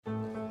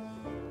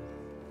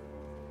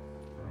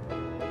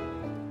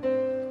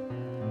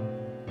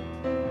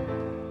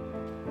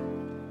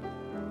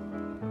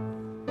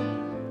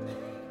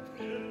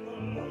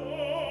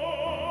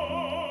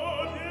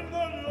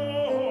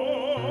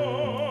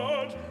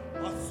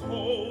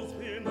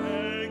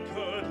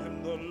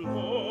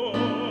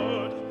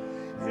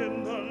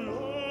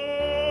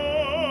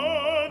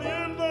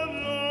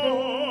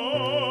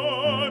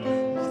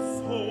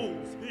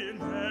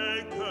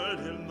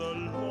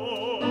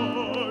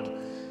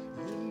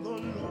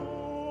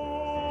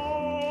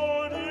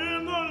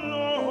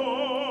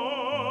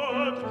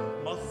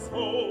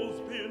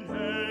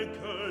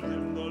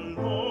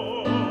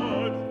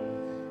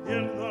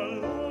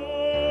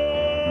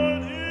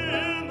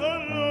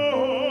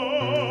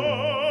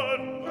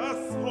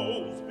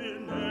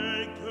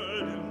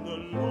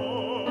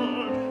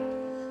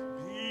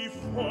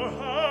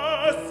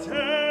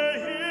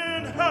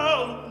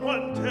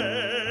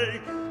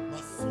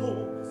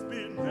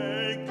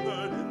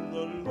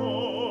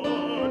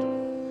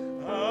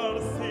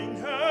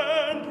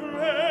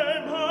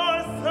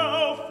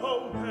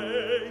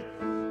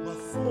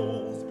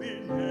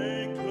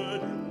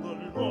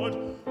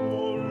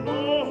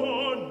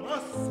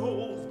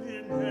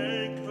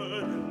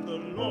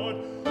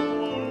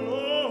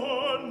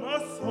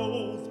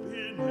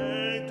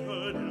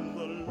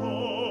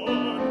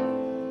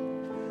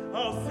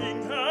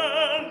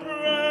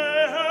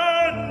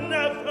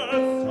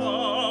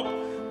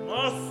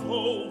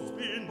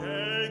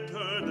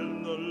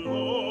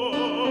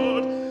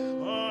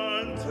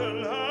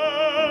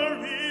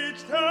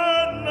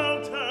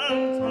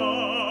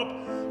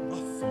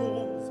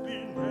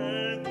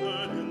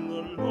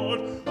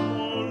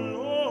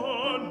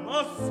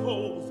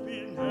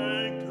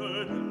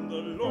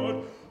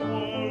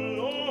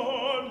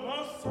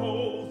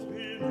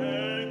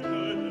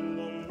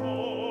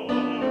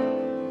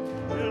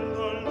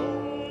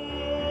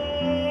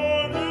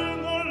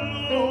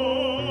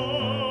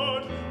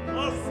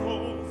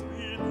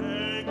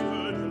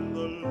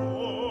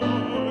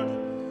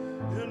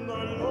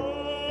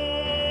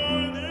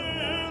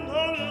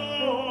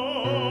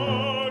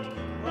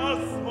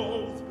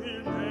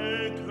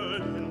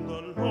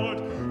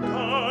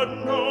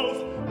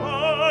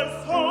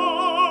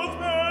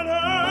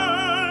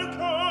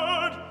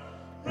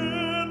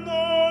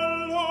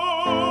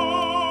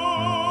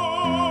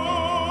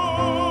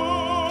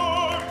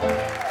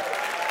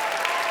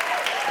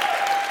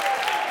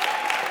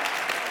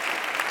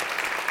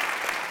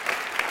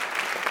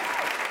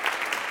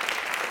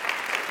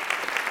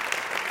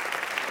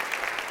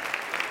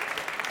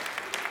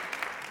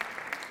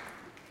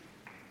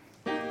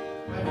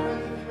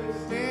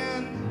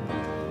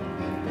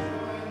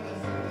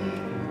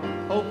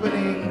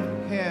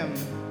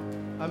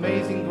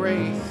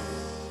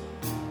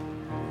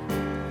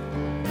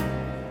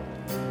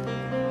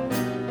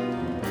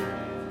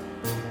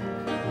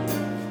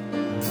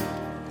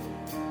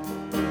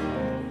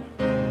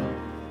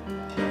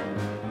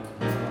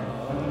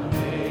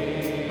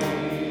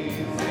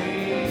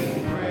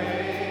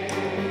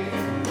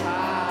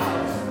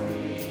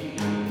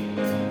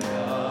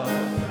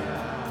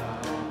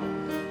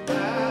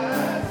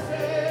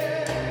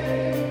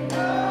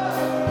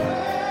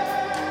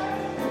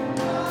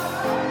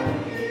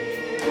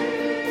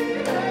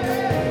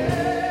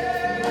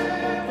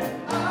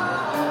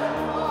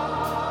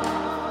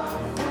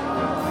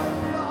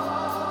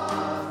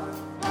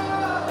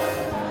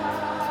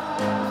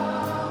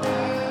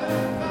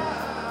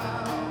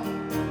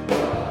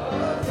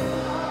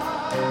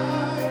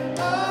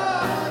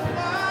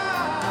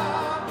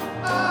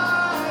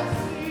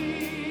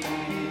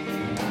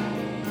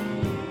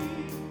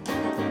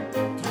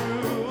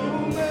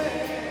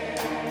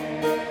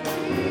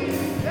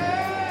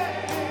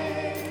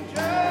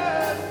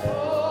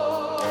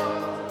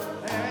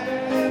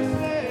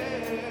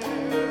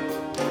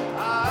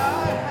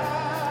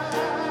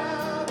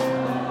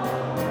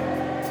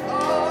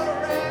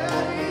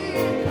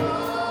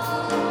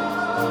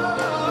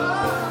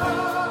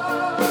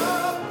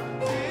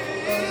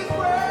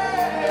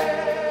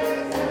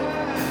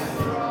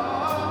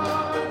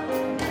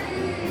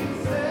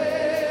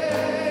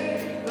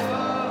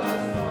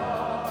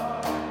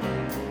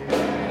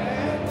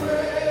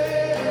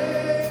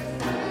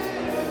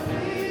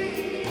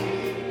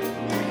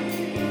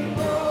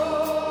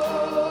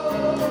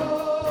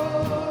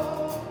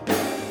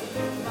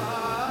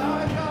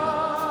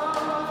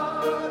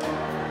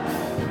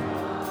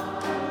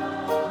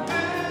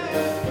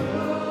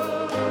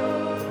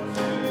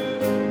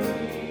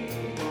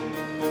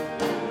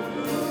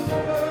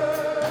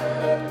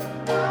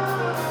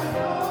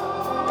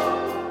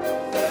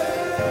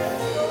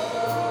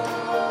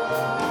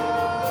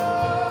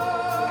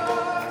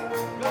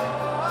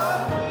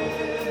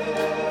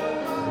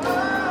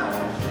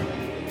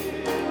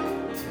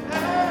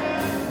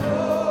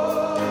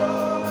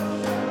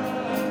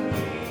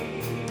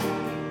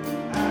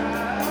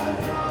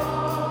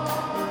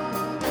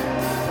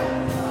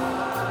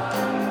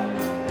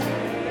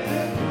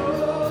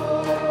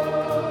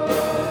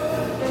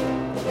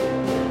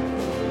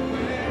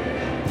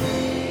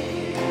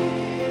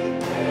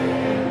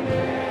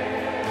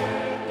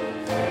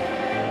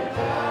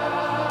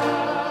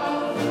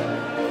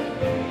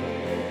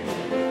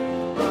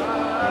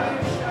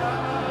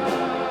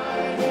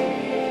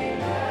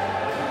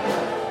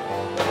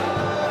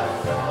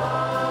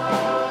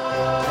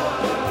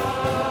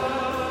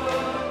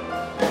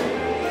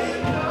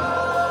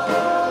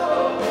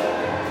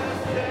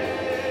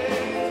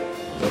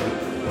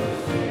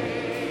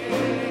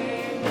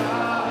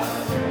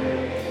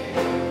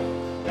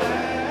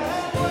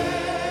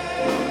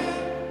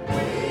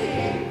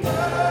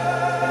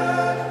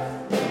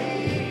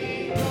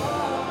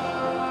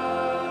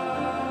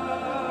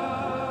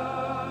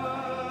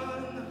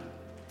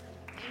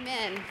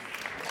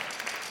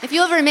If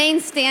you'll remain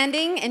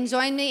standing and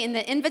join me in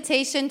the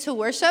invitation to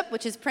worship,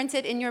 which is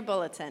printed in your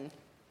bulletin.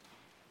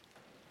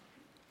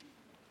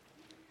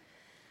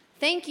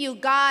 Thank you,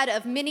 God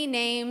of many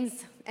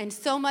names and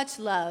so much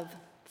love,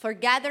 for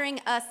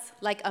gathering us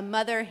like a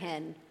mother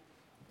hen.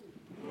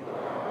 You are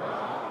a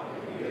rock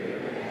in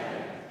weary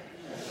land,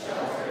 a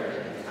shelter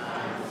in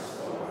time of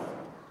storm.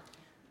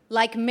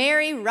 Like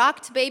Mary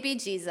rocked baby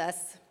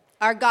Jesus,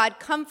 our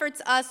God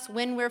comforts us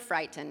when we're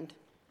frightened.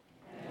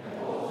 And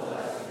holds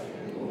us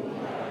in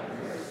moonlight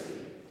mercy.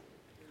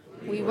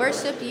 We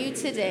worship you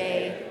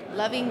today,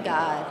 loving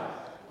God.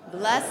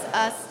 Bless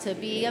us to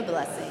be a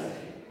blessing.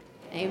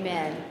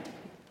 Amen.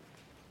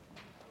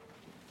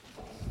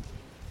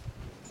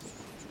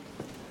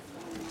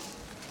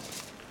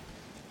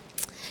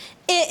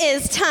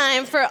 It is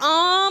time for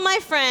all my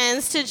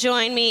friends to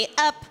join me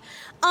up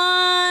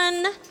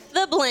on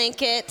the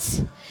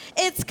blanket.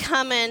 It's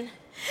coming.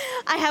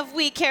 I have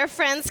We Care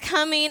friends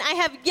coming. I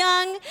have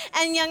young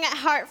and young at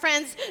heart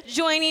friends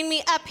joining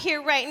me up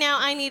here right now.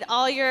 I need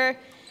all your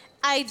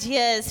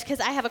ideas because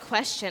I have a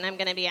question I'm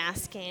going to be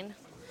asking.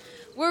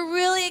 We're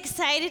really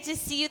excited to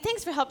see you.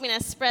 Thanks for helping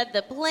us spread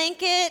the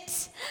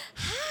blanket.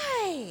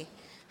 Hi.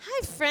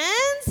 Hi,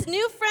 friends,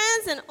 new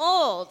friends and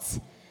old.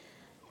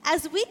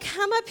 As we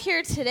come up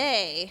here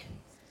today,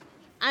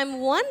 I'm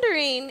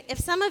wondering if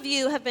some of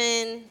you have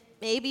been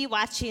maybe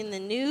watching the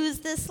news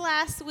this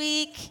last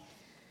week.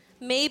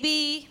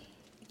 Maybe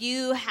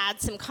you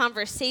had some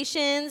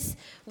conversations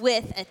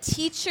with a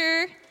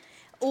teacher,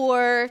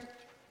 or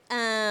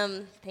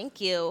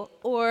thank you,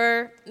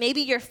 or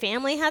maybe your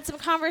family had some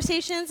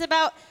conversations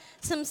about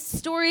some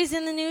stories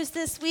in the news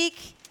this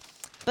week.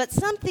 But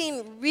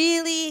something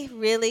really,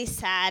 really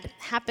sad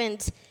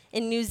happened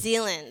in New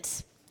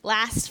Zealand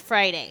last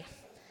Friday.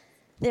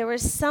 There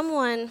was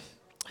someone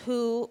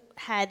who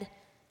had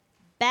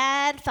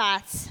bad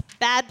thoughts,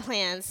 bad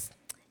plans,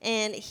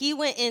 and he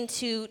went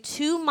into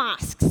 2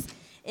 mosques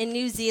in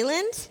New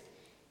Zealand,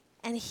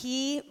 and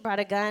he brought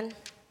a gun,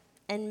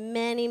 and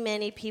many,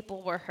 many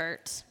people were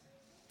hurt,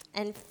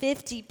 and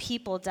 50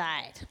 people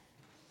died.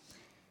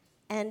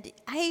 And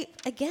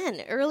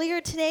again,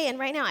 earlier today and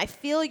right now, I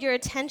feel your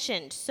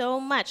attention so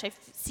much. I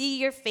see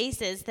your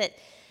faces that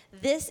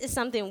this is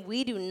something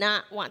we do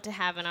not want to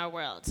have in our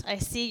world. I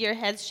see your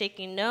heads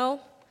shaking no.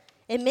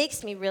 It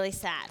makes me really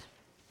sad.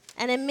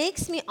 And it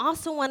makes me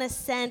also want to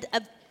send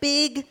a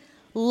big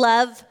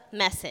love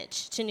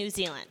message to New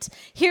Zealand.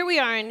 Here we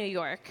are in New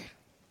York.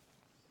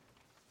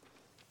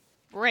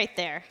 Right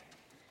there.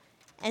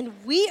 And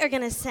we are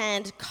going to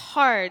send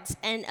cards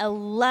and a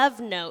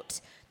love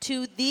note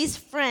to these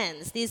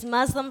friends, these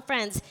Muslim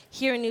friends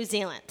here in New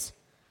Zealand.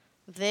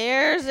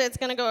 It's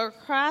going to go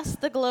across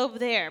the globe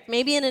there,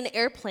 maybe in an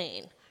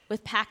airplane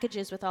with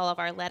packages with all of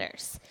our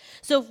letters.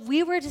 So if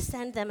we were to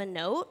send them a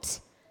note,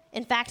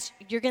 in fact,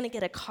 you're going to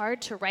get a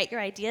card to write your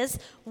ideas.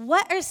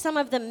 What are some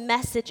of the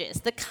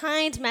messages, the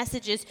kind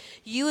messages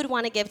you would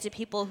want to give to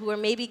people who are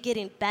maybe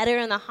getting better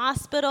in the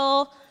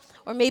hospital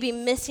or maybe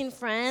missing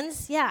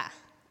friends? Yeah.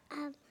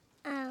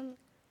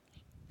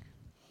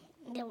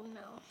 Don't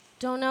know.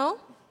 Don't know?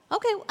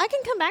 Okay, I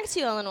can come back to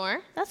you,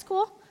 Eleanor. That's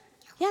cool.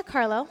 Yeah,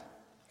 Carlo.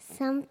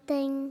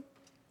 Something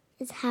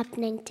is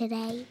happening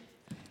today.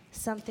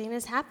 Something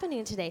is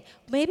happening today.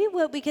 Maybe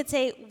what we could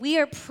say, we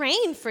are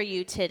praying for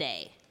you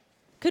today.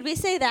 Could we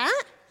say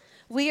that?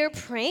 We are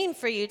praying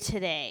for you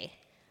today.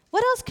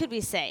 What else could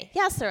we say?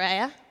 Yeah,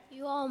 Soraya.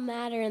 You all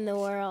matter in the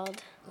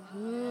world.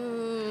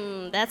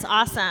 That's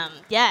awesome.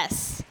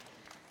 Yes.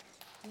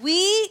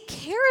 We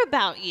care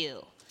about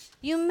you.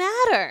 You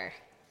matter.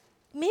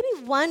 Maybe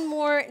one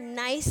more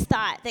nice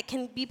thought that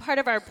can be part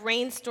of our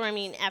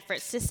brainstorming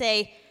efforts to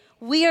say,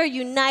 we are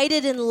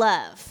united in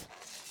love.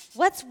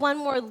 What's one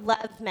more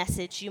love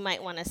message you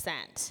might want to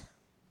send?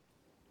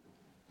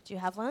 Do you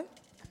have one?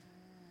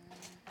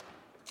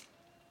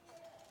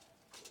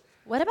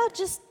 What about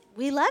just,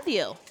 we love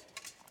you?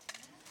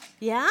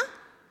 Yeah?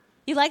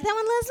 You like that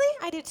one,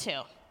 Leslie? I do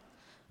too.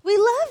 We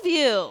love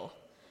you.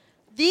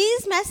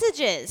 These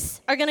messages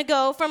are going to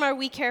go from our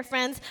We Care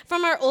friends,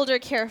 from our older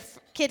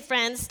kid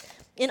friends,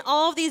 in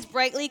all of these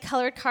brightly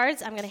colored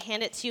cards. I'm going to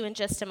hand it to you in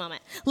just a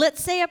moment.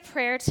 Let's say a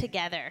prayer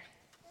together.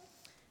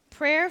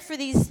 Prayer for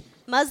these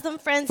Muslim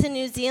friends in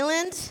New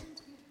Zealand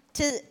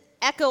to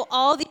echo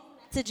all the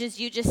messages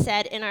you just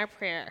said in our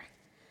prayer.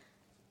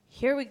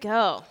 Here we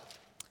go.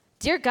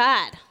 Dear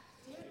God,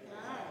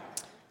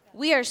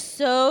 we are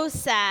so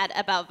sad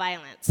about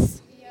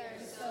violence. We are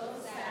so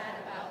sad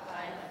about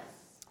violence.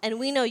 And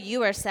we know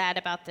you are sad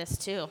about this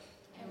too.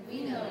 And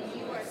we know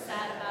you are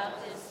sad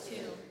about this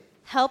too.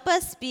 Help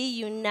us be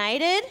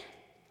united.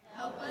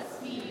 Help us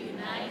be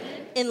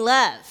united in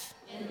love.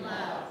 in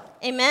love.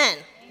 Amen.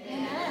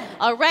 Amen.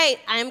 All right,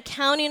 I'm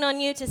counting on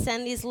you to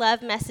send these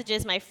love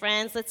messages, my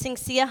friends. Let's sing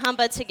Sia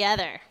Hamba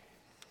together.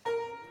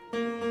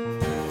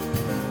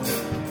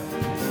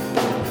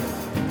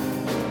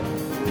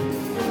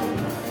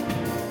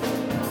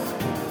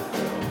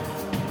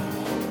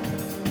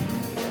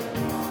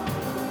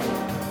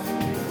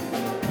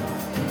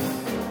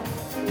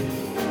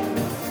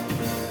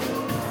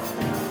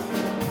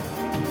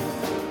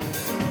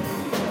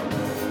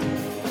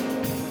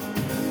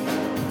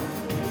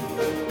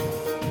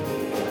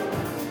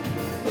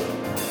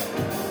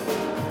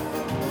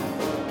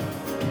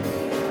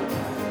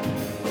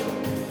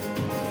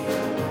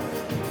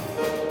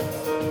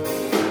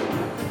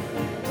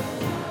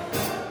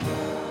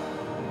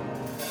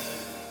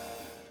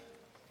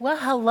 Well,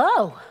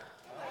 hello.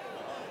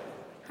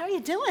 How are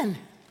you doing?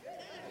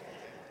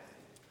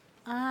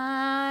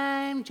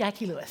 I'm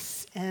Jackie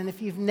Lewis, and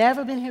if you've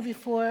never been here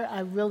before, I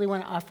really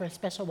want to offer a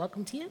special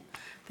welcome to you,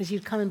 because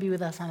you'd come and be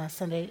with us on a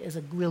Sunday is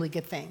a really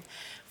good thing.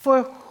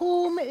 For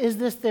whom is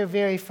this their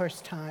very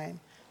first time?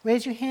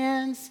 Raise your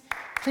hands.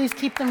 Please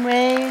keep them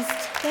raised.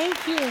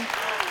 Thank you.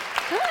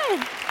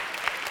 Good.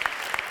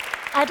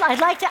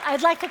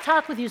 I'd like to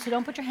talk with you, so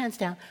don't put your hands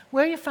down.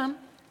 Where are you from?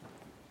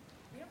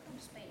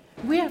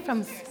 We're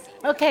from Spain.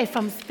 Okay,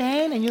 from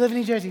Spain, and you live in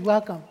New Jersey.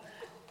 Welcome.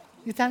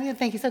 You tell me?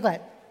 Thank you. So glad.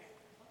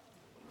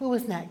 Who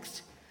was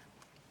next?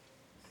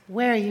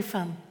 Where are you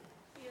from?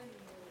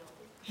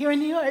 Here in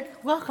New York.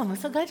 Welcome. I'm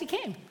so glad you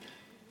came.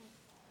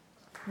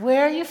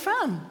 Where are you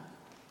from?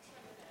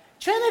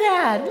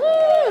 Trinidad.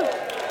 Woo!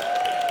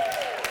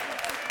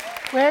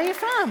 Where are you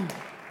from?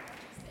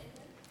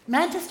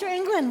 Manchester,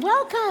 England.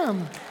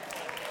 Welcome.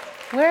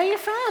 Where are you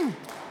from?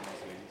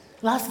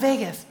 Las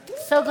Vegas.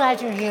 So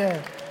glad you're here.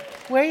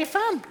 Where are you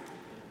from?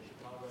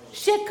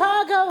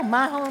 Chicago,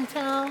 my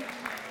hometown.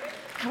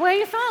 Where are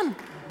you from?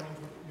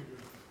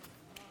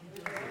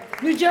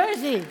 New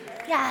Jersey.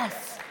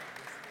 Yes.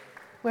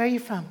 Where are you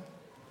from?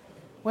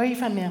 Where are you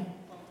from, ma'am?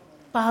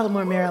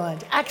 Baltimore,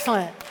 Maryland.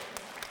 Excellent.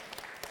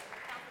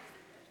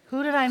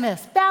 Who did I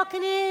miss?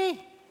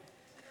 Balcony.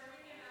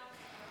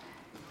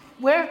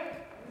 Where?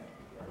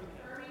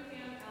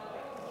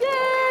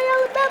 Yay,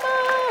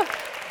 Alabama.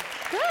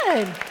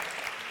 Good.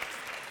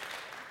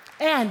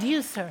 And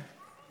you, sir?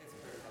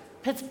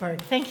 Pittsburgh.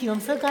 Thank you. I'm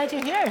so glad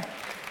you're here.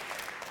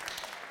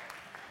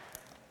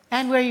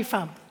 And where are you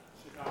from?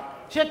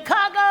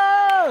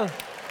 Chicago.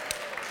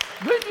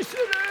 Windy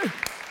City.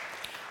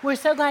 We're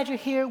so glad you're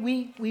here.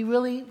 We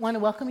really want to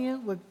welcome you.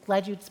 We're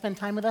glad you'd spend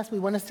time with us. We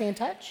want to stay in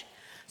touch.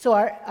 So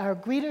our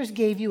greeters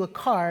gave you a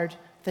card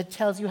that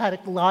tells you how to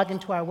log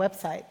into our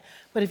website.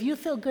 But if you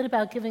feel good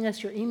about giving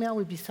us your email,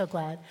 we'd be so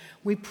glad.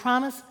 We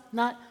promise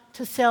not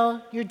to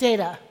sell your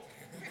data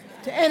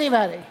to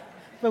anybody,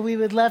 but we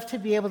would love to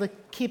be able to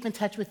keep in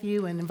touch with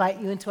you and invite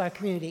you into our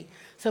community.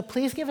 So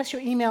please give us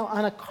your email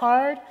on a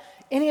card,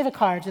 any of the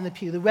cards in the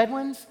pew. The red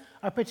ones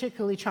are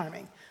particularly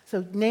charming.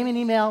 So name and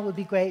email would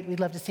be great. We'd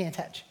love to stay in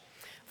touch.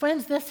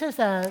 Friends, this is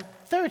a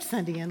third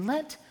Sunday in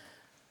Lent,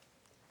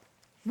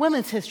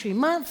 Women's History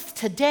Month.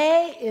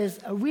 Today is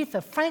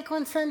Aretha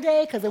Franklin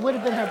Sunday, because it would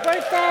have been her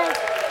birthday.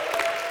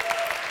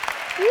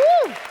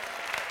 Woo!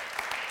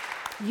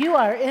 You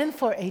are in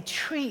for a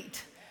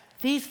treat.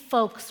 These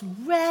folks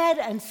read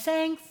and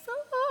sang so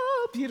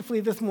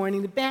beautifully this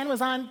morning. The band was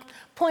on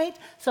point,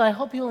 so I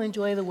hope you'll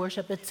enjoy the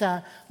worship. It's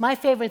my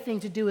favorite thing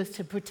to do is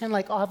to pretend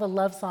like all the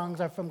love songs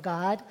are from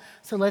God.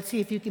 So let's see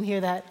if you can hear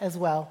that as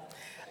well.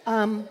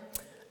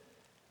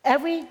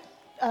 Every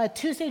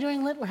Tuesday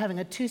during Lent, we're having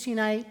a Tuesday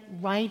night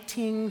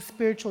writing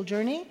spiritual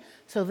journey.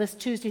 So this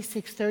Tuesday,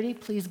 6:30,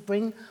 please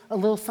bring a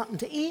little something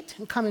to eat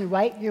and come and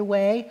write your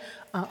way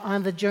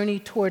on the journey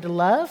toward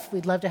love.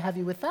 We'd love to have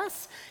you with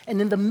us.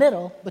 And in the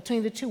middle,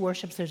 between the two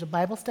worships, there's a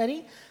Bible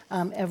study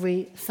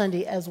every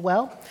Sunday as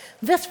well.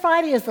 This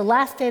Friday is the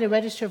last day to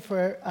register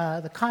for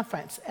the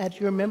conference at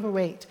your member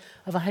rate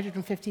of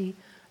 $150.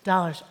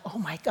 Oh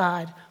my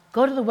God.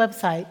 Go to the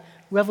website,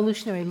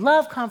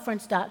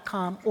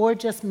 revolutionaryloveconference.com, or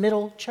just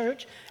Middle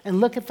Church,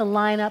 and look at the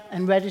lineup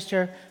and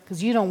register,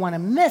 because you don't want to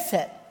miss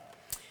it.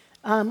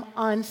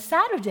 On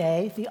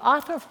Saturday, the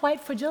author of White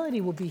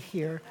Fragility will be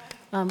here.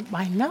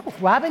 I know,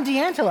 Robin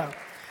DiAngelo.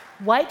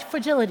 White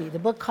Fragility, the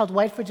book called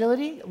White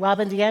Fragility.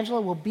 Robin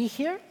DiAngelo will be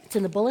here. It's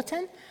in the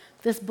bulletin.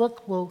 This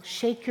book will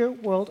shake your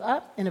world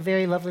up in a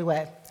very lovely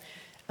way.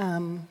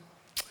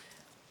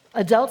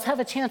 Adults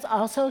have a chance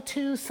also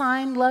to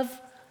sign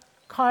love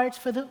cards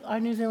for our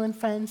New Zealand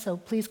friends, so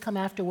please come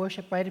after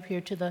worship right up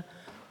here to the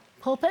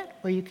pulpit,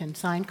 where you can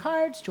sign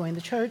cards, join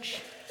the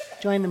church,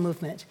 join the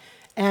movement.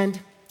 And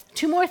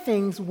two more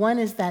things. One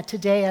is that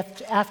today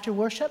after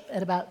worship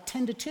at about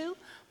 10 to 2,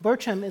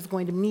 Bertram is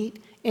going to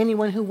meet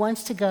anyone who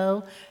wants to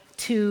go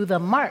to the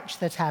march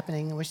that's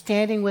happening. We're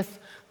standing with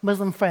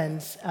Muslim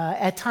friends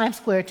at Times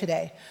Square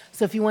today.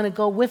 So if you want to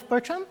go with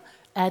Bertram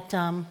at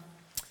 10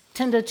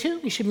 to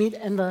 2, you should meet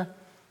in the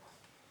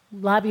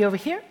lobby over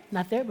here.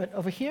 Not there, but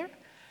over here.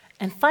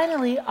 And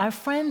finally, our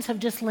friends have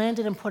just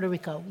landed in Puerto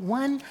Rico.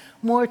 One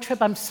more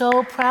trip. I'm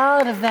so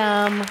proud of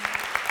them.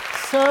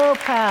 So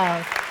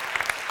proud.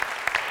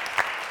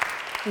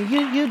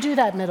 You do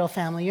that, Middle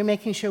family. You're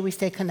making sure we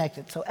stay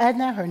connected. So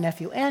Edna, her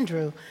nephew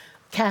Andrew,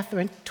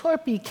 Catherine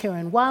Torpy,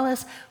 Karen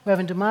Wallace,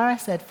 Reverend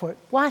Damaris at Fort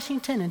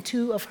Washington, and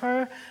 2 of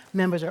her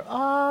members are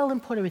all in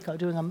Puerto Rico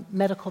doing a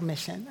medical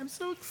mission. I'm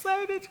so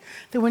excited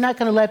that we're not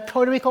going to let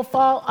Puerto Rico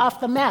fall off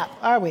the map,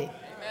 are we? Amen.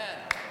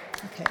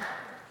 Okay.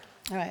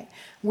 All right.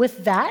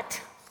 With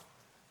that,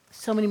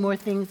 so many more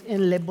things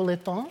in Le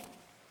Bulletin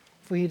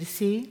for you to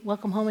see.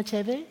 Welcome home,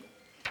 Achebe.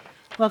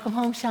 Welcome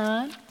home,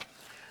 Sean.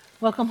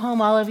 Welcome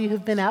home, all of you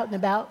who've been out and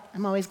about.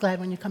 I'm always glad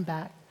when you come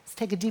back. Let's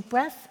take a deep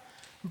breath.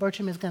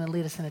 Bertram is going to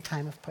lead us in a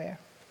time of prayer.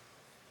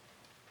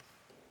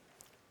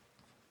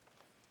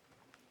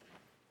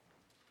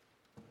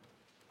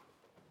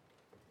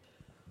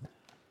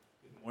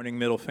 Morning,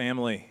 Middle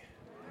family.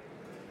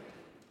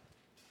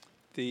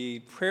 The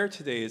prayer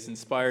today is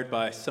inspired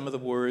by some of the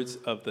words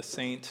of the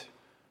Saint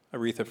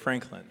Aretha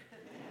Franklin.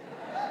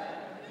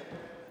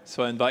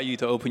 So I invite you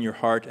to open your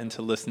heart and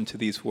to listen to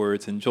these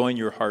words and join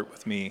your heart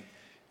with me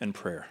in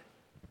prayer.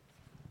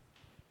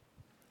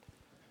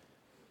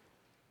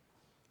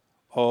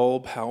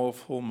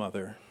 All-powerful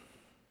Mother,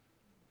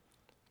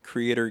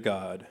 Creator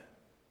God,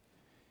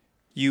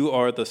 you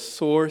are the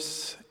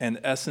source and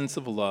essence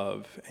of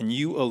love, and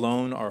you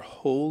alone are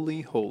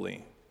holy,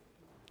 holy.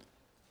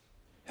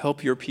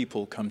 Help your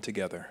people come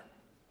together.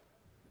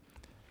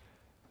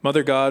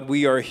 Mother God,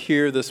 we are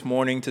here this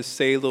morning to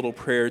say a little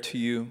prayer to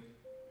you,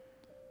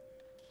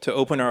 to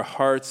open our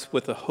hearts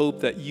with the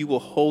hope that you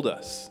will hold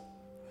us,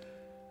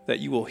 that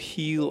you will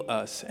heal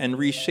us and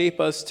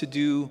reshape us to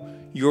do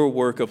your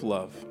work of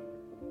love.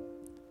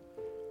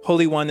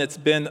 Holy One, it's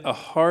been a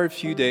hard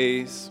few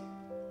days,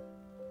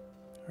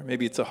 or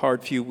maybe it's a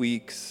hard few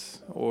weeks,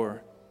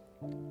 or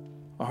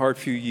a hard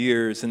few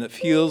years, and it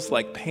feels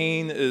like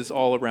pain is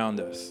all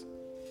around us.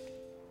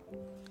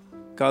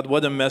 God,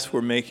 what a mess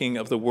we're making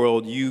of the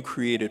world you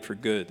created for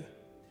good.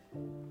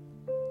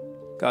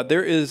 God,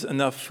 there is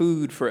enough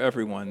food for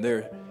everyone.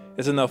 There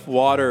is enough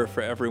water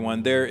for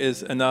everyone. There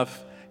is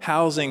enough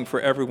housing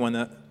for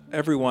everyone.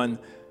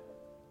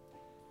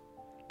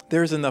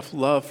 There's enough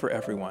love for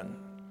everyone.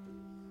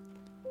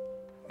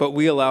 But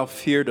we allow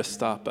fear to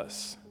stop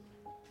us,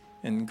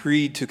 and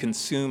greed to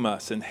consume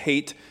us, and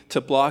hate to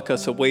block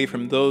us away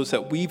from those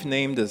that we've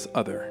named as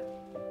other.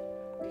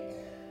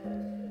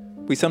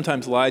 We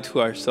sometimes lie to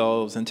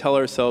ourselves and tell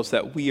ourselves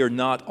that we are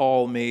not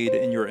all made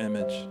in your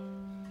image.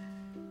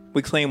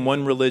 We claim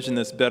one religion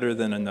is better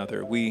than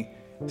another. We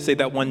say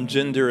that one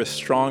gender is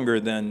stronger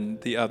than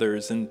the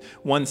others, and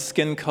one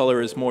skin color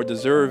is more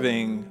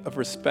deserving of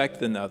respect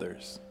than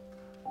others.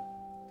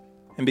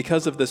 And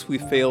because of this, we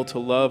fail to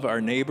love our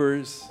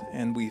neighbors,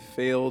 and we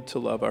fail to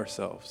love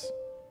ourselves.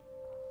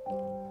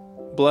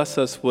 Bless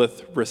us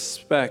with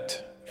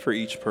respect for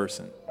each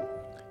person,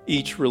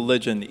 each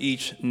religion,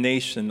 each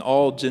nation,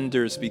 all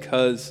genders,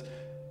 because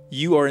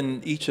you are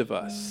in each of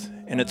us.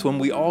 And it's when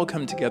we all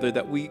come together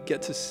that we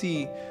get to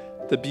see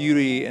the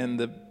beauty and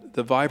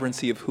the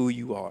vibrancy of who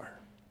you are.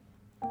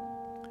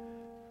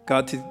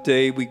 God,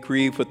 today we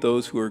grieve with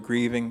those who are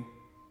grieving.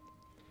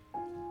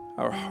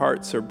 Our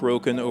hearts are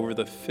broken over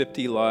the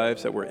 50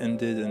 lives that were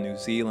ended in New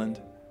Zealand.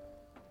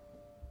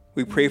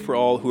 We pray for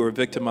all who are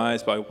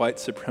victimized by white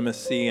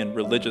supremacy and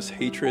religious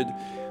hatred.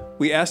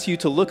 We ask you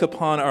to look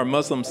upon our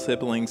Muslim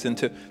siblings and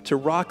to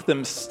rock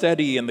them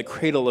steady in the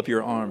cradle of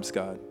your arms,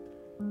 God.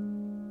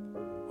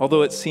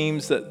 Although it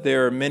seems that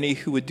there are many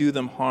who would do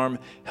them harm,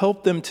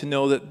 help them to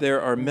know that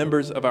there are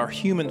members of our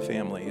human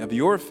family, of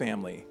your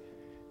family,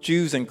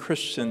 Jews and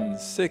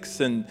Christians,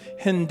 Sikhs and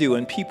Hindu,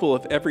 and people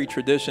of every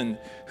tradition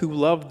who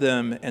love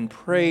them and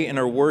pray and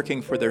are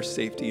working for their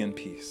safety and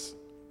peace.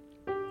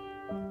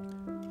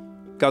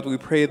 God, we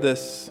pray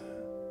this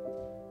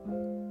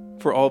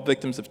for all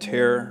victims of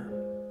terror,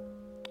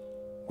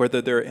 whether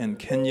they're in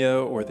Kenya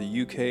or the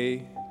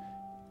UK,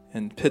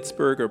 in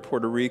Pittsburgh or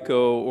Puerto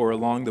Rico, or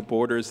along the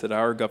borders that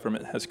our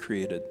government has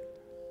created.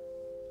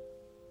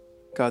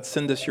 God,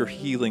 send us your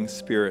healing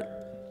spirit.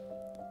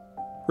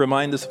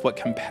 Remind us of what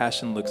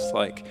compassion looks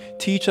like.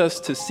 Teach us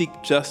to seek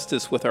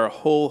justice with our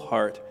whole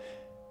heart.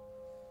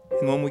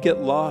 And when we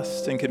get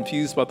lost and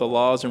confused about the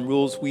laws and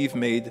rules we've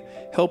made,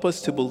 help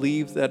us to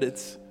believe that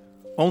it's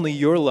only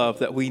your love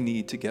that we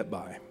need to get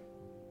by.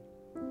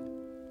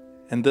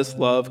 And this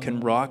love can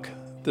rock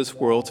this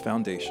world's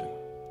foundation.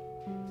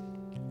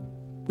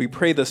 We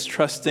pray this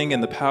trusting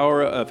in the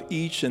power of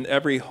each and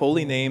every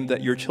holy name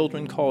that your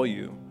children call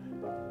you.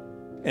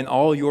 And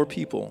all your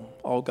people,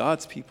 all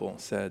God's people,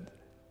 said,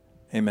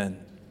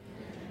 Amen.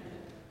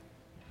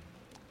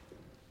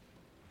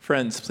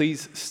 Friends,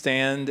 please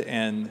stand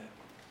and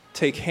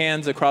take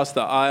hands across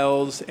the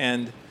aisles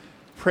and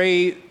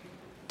pray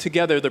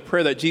together the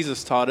prayer that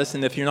Jesus taught us.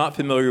 And if you're not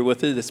familiar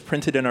with it, it's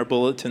printed in our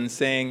bulletin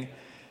saying,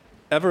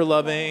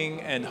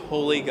 Ever-loving and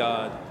holy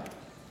God,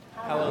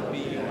 hallowed be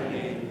your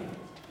name.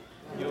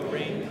 Your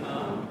reign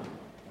come,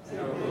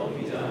 your will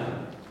be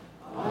done,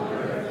 on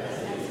earth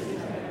as it is in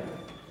heaven.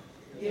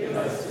 Give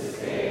us this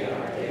day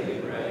our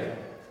daily bread,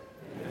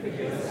 and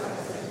forgive us our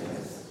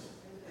sins,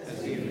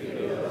 as we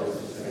forgive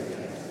those who sin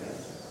against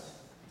us.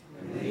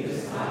 And lead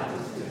us not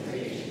into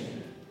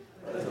temptation,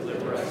 but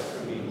deliver us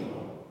from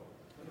evil.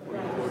 For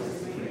yours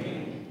is the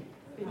reign,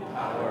 the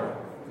power,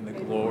 and the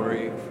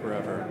glory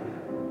forever.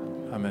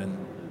 Amen.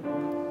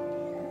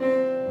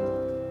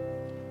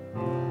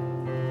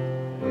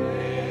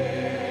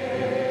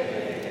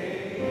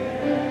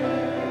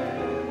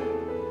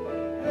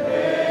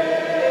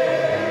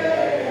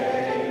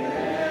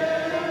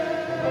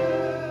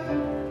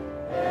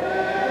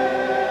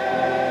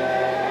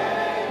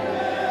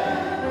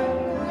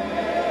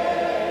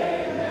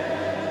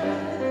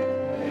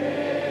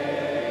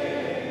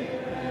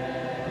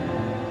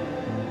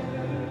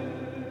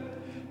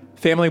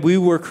 Family, we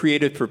were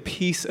created for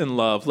peace and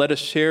love. Let us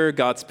share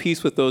God's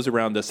peace with those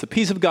around us. The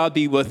peace of God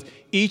be with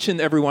each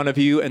and every one of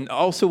you, and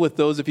also with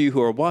those of you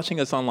who are watching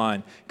us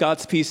online.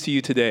 God's peace to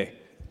you today.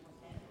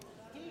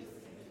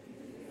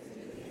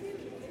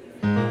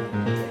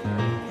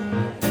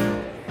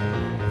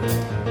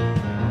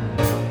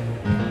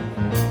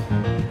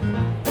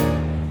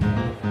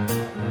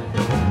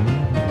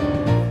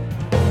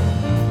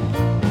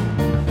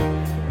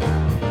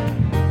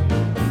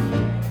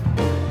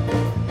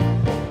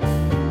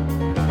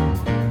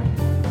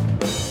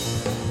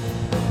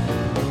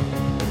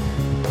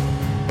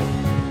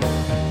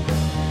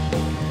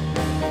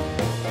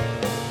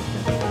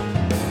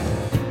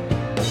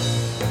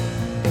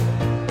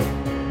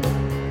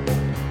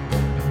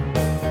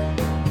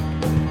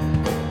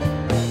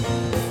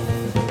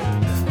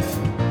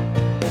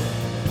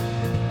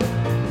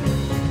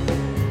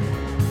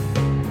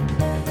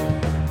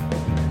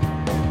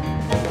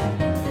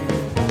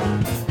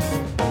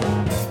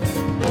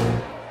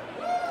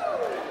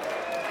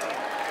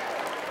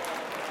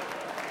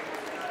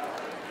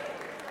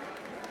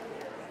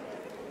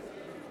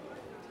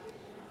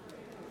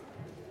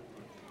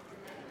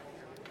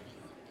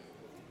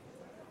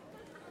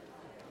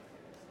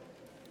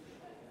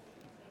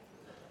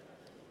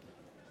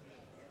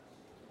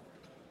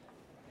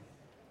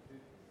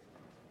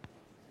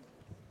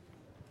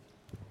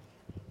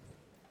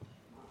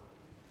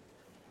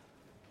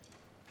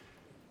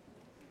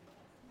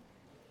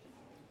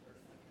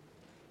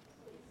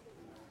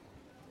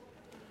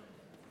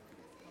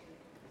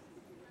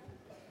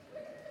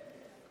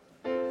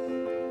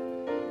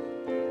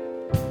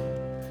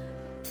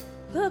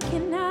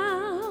 Looking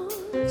out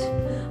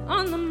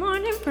on the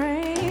morning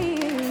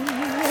rain,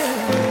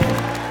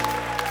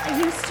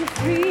 I used to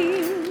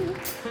feel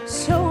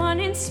so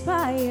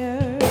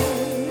uninspired.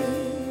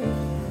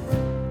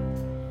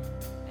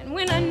 And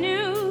when I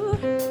knew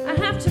I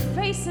have to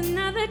face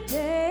another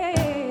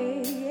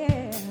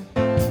day,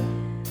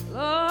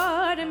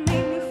 Lord, it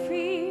made me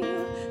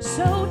feel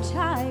so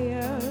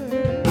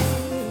tired.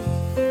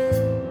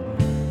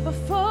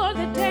 Before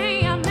the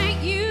day I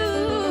met you,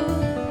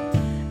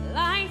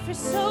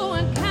 so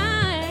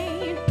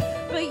unkind,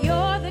 but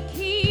you're the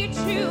key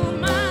to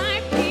my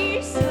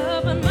peace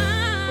of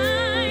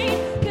mind.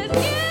 'Cause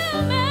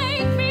you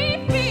make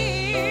me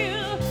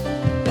feel,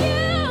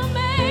 you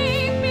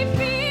make me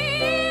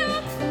feel,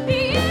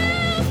 you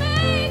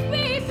make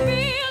me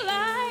feel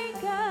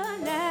like a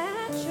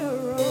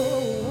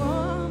natural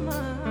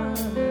woman.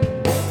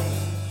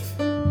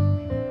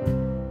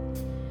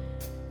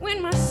 When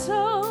my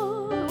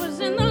soul was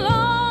in the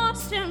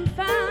lost and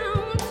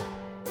found,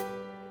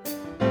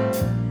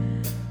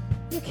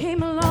 you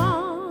came along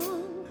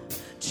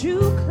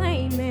to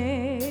claim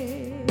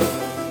it.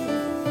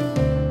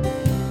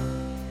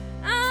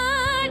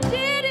 I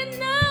didn't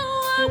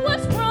know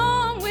what's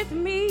wrong with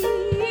me.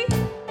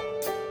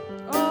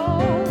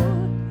 Oh,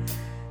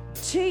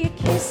 till your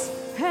kiss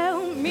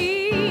helped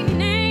me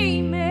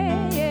name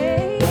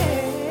it.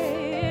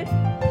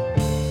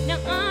 Now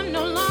I'm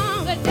no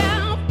longer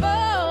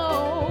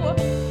doubtful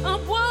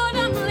of what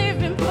I'm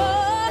living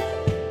for,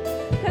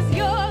 'cause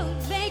you're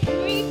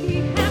making me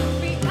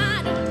happy.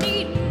 I don't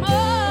need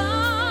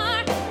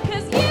more,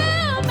 'cause you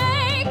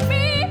make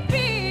me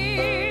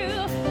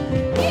feel,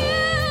 you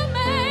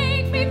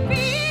make me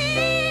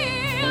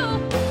feel,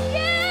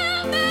 you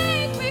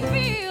make me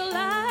feel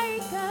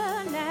like a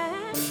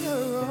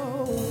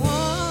natural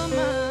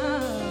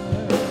woman.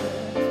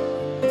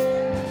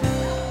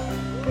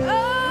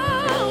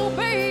 Oh,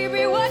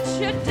 baby, what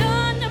you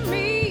done to me?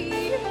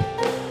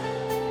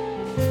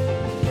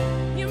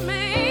 You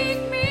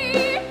make me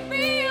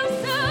feel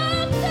so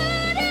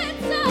good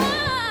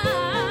inside,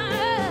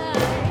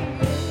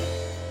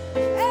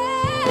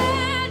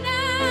 and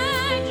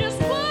I just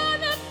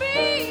wanna be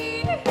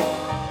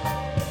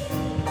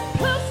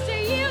close to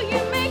you.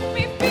 You make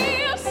me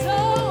feel so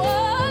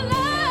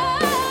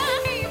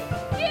alive.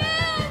 You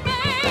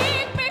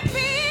make me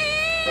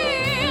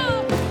feel,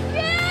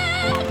 you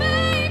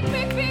make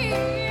me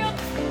feel,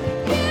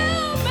 you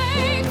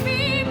make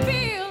me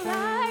feel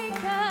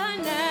like a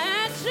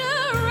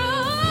natural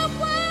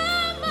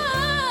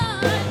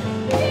woman.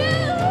 You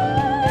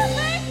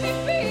make me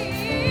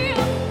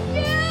feel,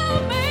 you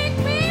make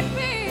me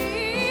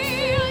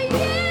feel,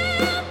 you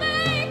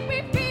make me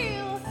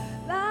feel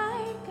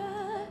like a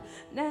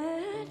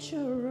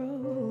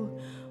natural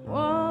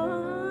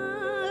woman.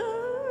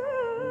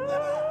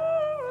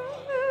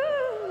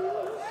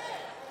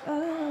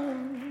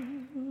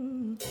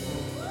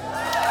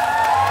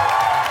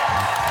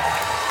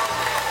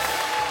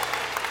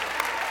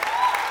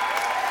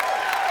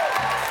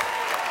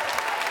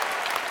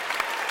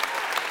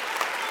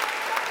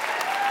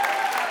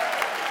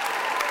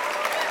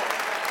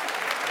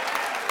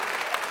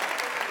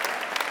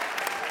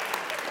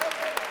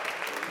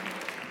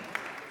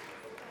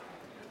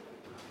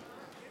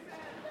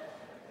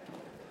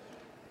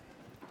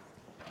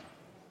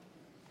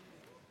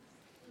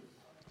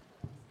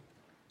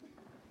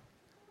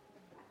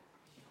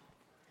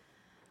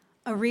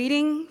 A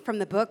reading from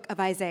the book of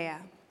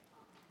Isaiah.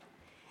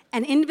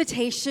 an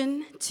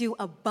invitation to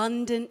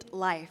abundant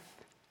life.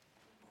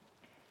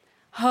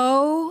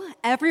 Ho,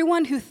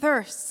 everyone who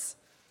thirsts,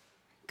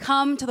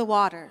 come to the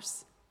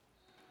waters.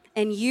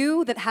 And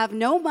you that have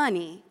no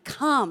money,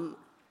 come,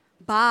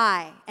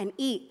 buy and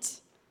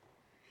eat.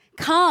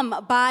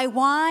 Come, buy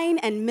wine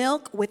and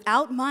milk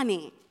without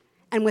money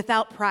and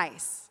without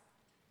price.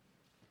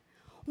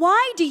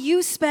 Why do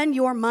you spend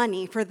your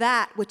money for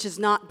that which is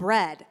not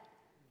bread,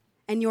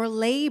 and your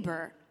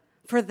labor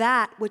for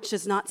that which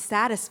does not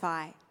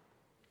satisfy?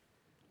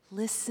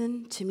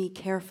 Listen to me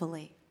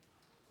carefully.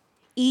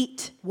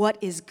 Eat what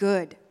is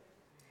good,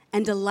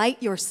 and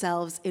delight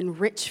yourselves in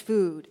rich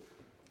food.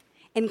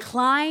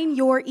 Incline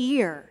your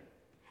ear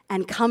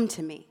and come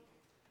to me.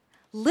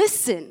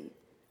 Listen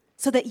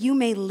so that you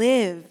may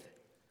live.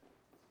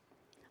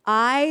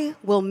 I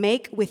will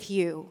make with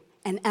you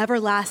an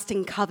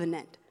everlasting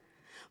covenant,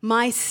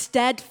 my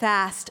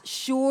steadfast,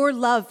 sure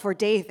love for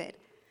David.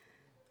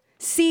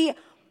 See,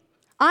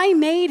 I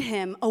made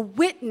him a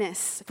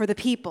witness for the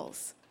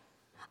peoples,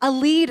 a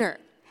leader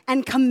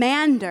and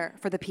commander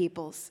for the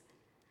peoples.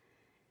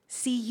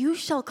 See, you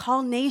shall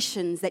call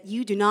nations that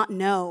you do not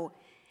know,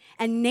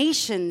 and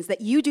nations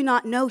that you do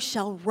not know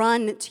shall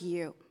run to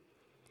you.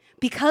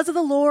 Because of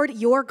the Lord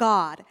your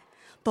God,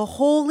 the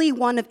Holy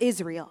One of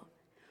Israel,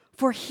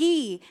 for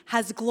he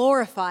has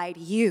glorified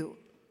you.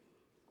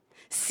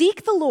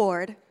 Seek the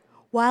Lord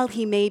while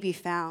he may be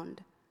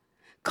found.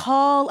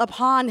 Call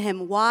upon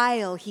him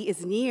while he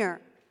is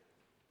near.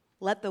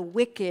 Let the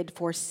wicked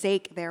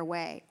forsake their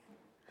way.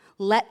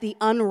 Let the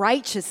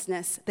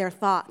unrighteousness their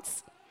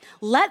thoughts.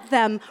 Let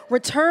them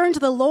return to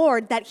the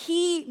Lord, that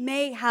he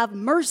may have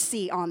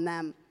mercy on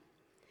them,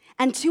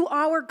 and to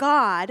our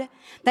God,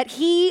 that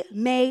he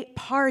may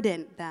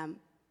pardon them.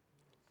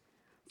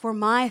 For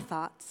my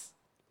thoughts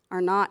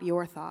are not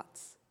your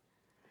thoughts,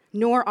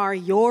 nor are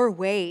your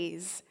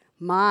ways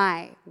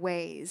my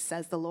ways,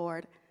 says the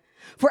Lord.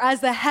 For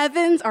as the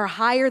heavens are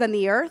higher than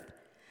the earth,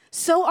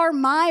 so are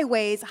my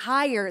ways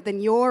higher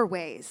than your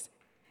ways,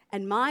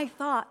 and my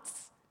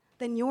thoughts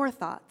than your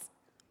thoughts.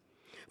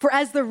 For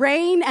as the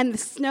rain and the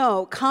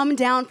snow come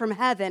down from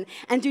heaven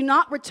and do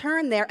not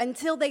return there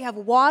until they have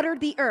watered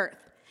the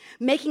earth,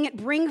 making it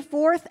bring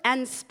forth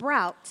and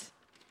sprout,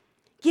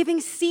 giving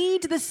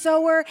seed to the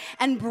sower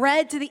and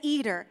bread to the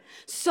eater,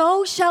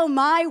 so shall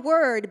my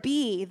word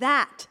be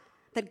that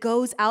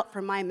goes out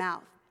from my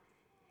mouth.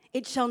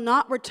 It shall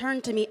not return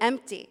to me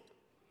empty,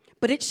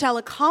 but it shall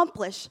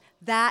accomplish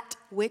that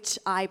which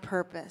I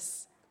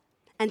purpose,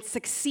 and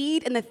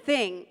succeed in the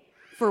thing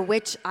for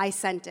which I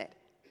sent it.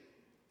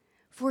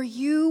 For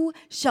you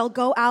shall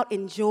go out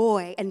in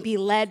joy and be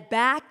led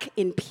back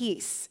in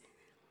peace.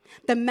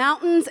 The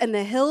mountains and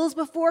the hills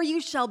before you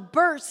shall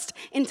burst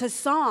into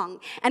song,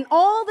 and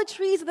all the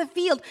trees of the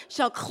field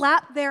shall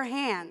clap their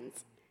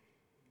hands.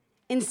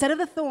 Instead of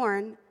the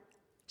thorn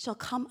shall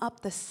come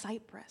up the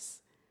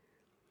cypress.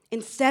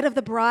 Instead of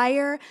the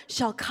briar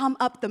shall come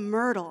up the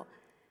myrtle.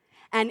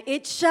 And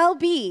it shall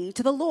be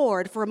to the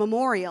Lord for a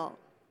memorial,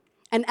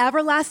 an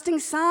everlasting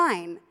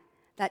sign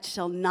that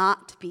shall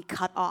not be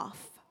cut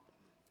off.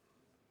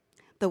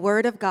 The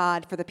word of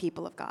God for the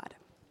people of God.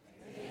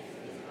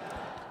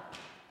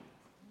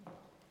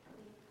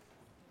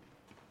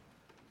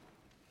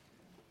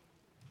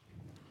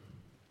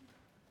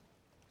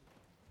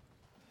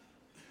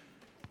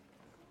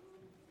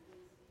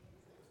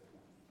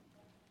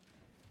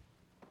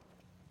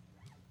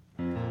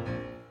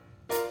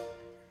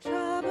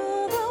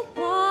 Trouble the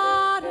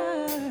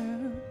water,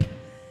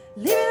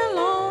 leave it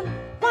alone.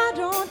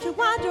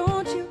 Why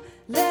don't you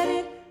let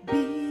it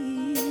be?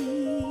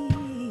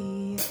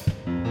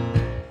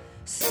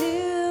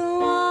 Still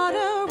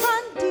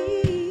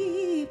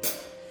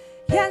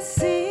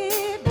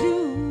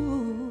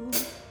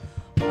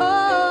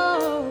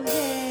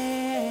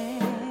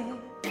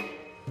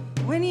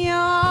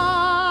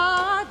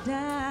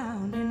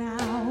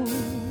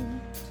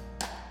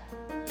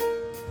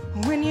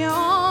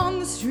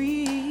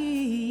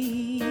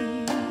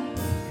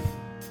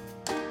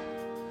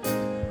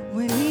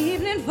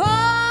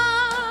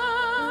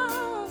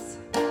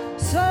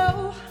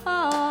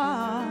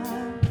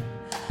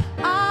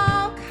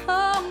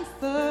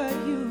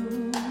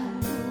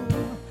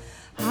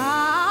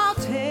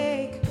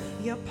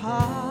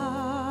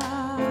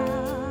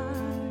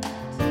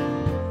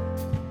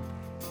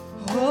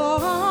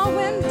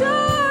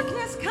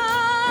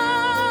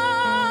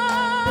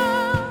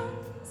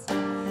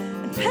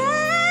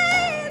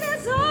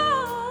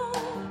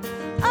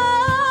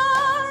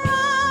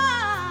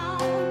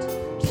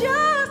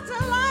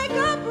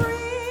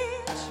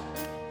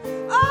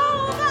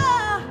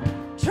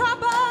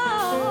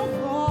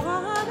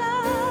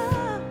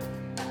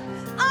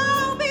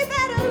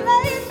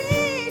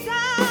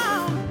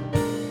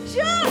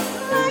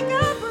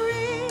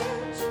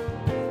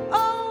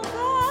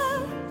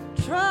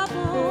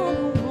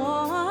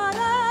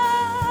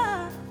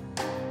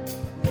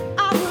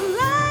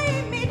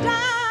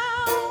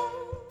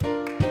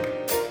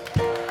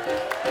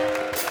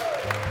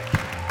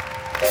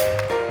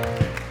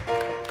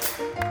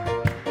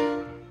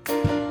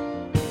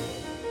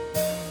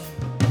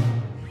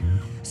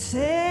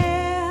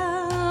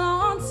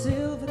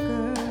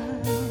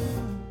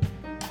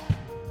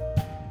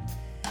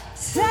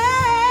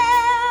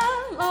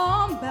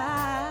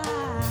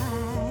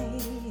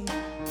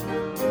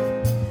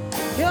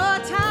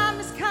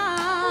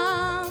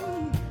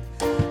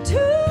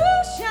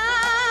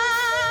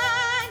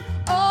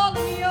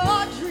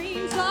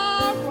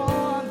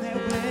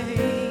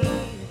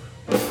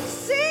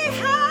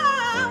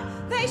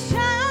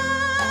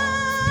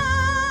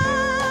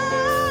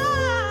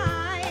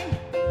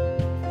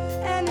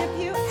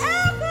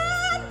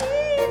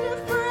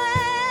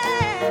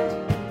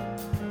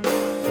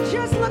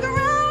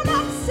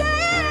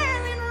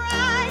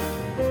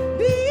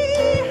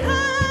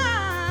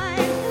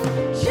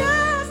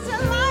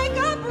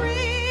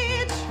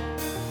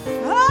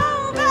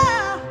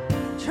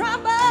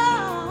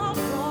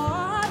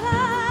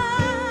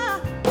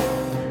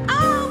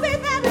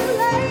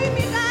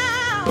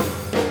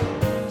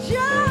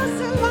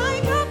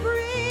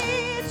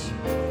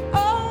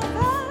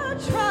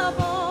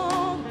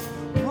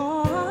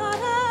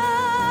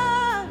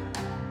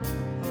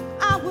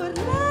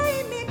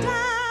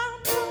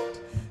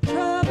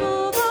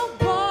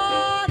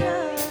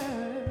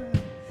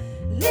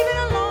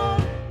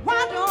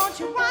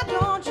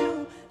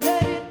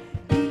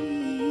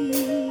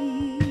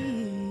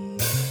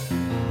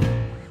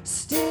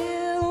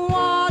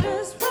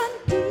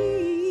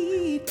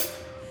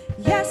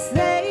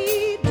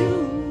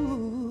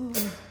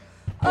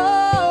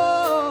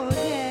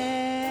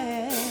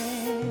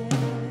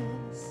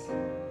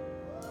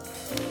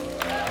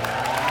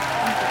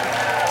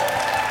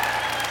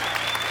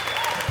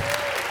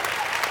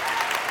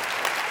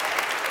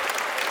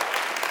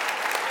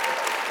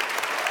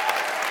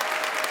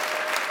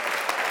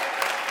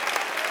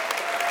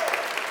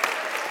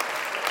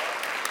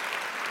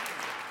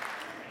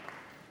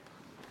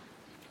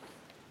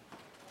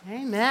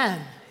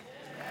Amen.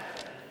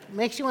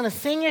 Makes you want to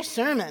sing your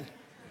sermon.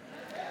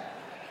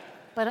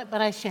 But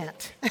I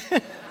shan't.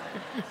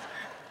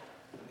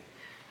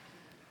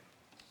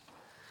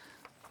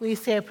 Will you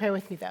say a prayer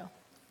with me, though?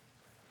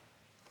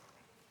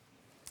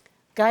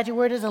 God, your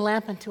word is a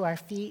lamp unto our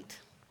feet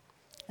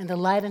and a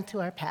light unto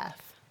our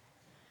path.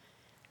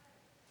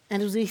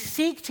 And as we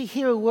seek to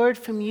hear a word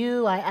from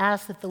you, I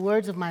ask that the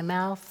words of my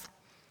mouth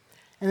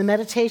and the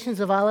meditations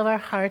of all of our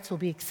hearts will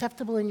be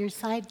acceptable in your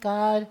sight,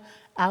 God,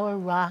 our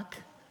rock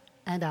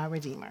and our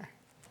Redeemer.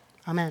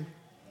 Amen.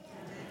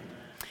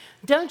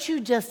 Don't you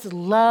just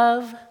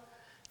love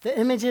the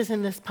images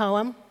in this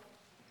poem?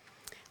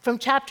 From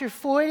chapter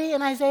 40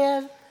 in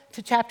Isaiah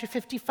to chapter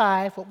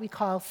 55, what we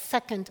call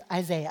Second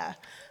Isaiah,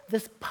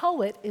 this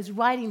poet is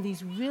writing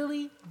these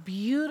really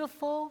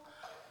beautiful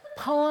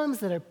poems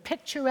that are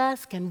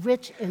picturesque and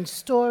rich in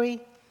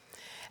story.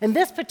 And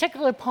this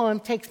particular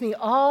poem takes me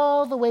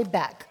all the way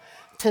back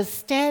to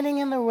standing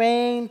in the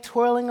rain,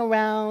 twirling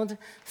around,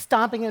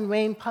 stomping in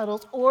rain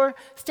puddles, or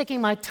sticking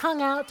my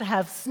tongue out to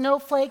have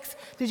snowflakes.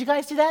 Did you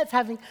guys do that?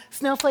 Having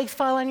snowflakes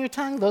fall on your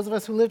tongue, those of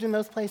us who lived in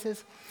those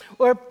places?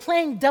 Or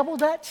playing double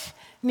dutch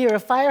near a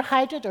fire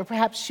hydrant, or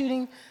perhaps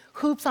shooting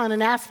hoops on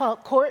an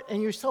asphalt court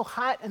and you're so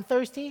hot and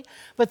thirsty,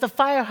 but the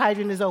fire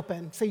hydrant is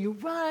open. So you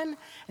run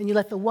and you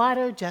let the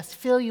water just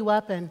fill you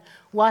up and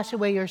wash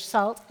away your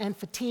salt and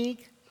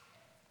fatigue.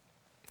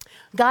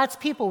 God's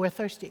people were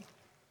thirsty.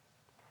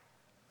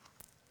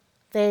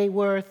 They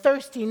were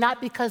thirsty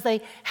not because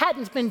they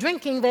hadn't been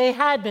drinking, they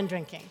had been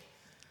drinking.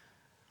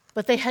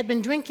 But they had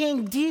been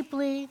drinking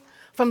deeply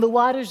from the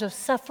waters of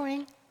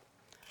suffering,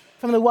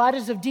 from the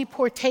waters of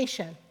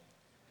deportation,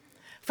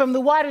 from the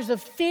waters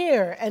of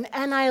fear and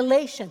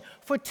annihilation.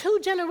 For 2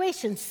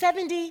 generations,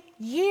 70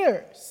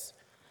 years,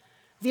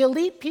 the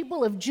elite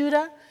people of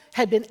Judah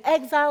had been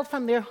exiled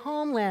from their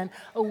homeland,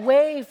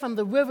 away from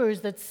the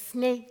rivers that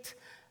snaked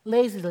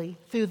lazily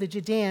through the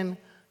Judean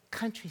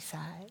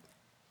countryside.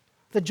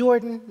 The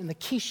Jordan and the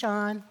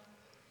Kishon,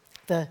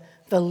 the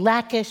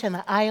Lachish and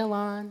the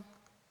Ayalon.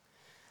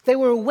 They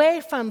were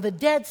away from the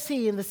Dead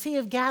Sea and the Sea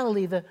of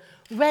Galilee, the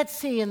Red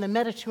Sea and the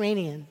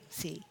Mediterranean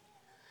Sea.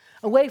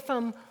 Away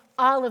from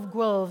olive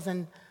groves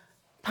and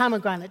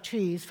pomegranate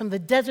trees, from the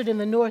desert in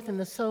the north and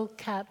the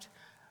snow-capped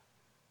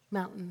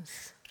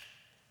mountains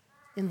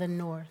in the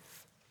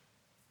north.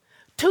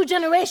 2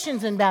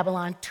 generations in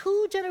Babylon,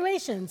 2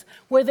 generations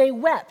where they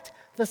wept,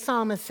 the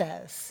psalmist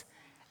says,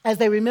 as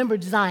they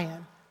remembered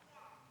Zion.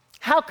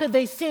 How could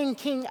they sing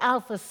King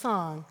Alpha's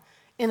song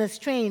in a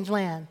strange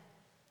land?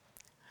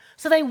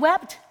 So they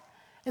wept,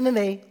 and then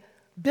they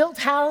built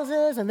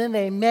houses, and then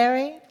they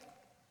married.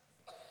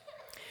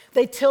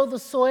 They tilled the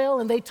soil,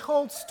 and they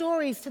told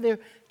stories to their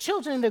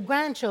children and their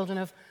grandchildren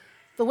of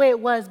the way it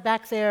was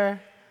back there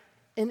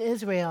in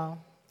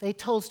Israel. They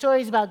told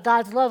stories about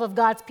God's love of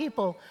God's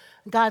people,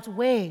 God's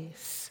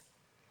ways.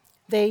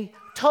 They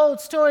told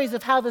stories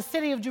of how the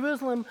city of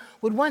Jerusalem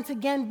would once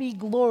again be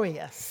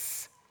glorious.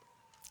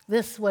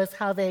 This was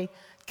how they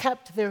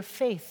kept their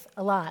faith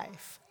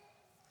alive.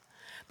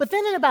 But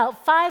then in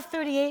about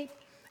 538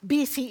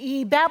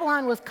 BCE,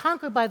 Babylon was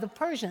conquered by the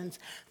Persians.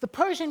 The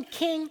Persian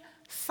king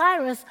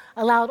Cyrus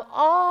allowed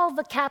all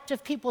the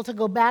captive people to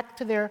go back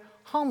to their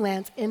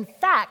homelands. In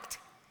fact,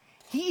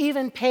 he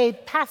even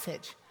paid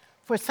passage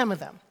for some of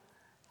them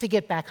to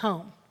get back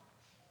home.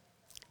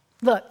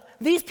 Look,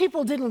 these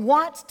people didn't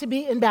want to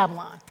be in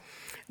Babylon.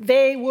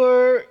 They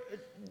were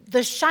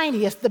the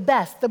shiniest, the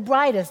best, the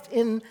brightest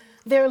in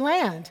their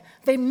land.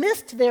 They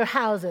missed their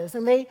houses,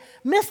 and they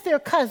missed their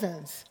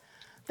cousins.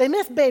 They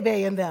missed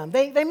Bebe and them.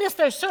 They missed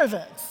their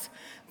servants.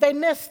 They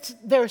missed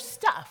their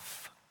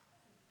stuff.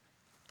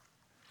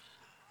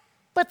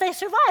 But they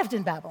survived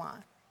in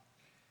Babylon.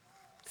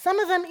 Some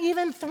of them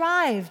even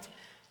thrived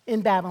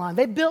in Babylon.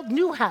 They built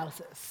new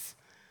houses.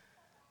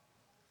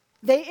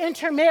 They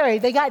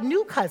intermarried. They got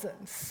new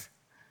cousins.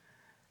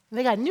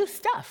 They got new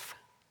stuff.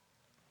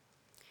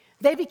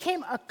 They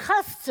became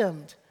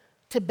accustomed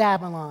to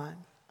Babylon,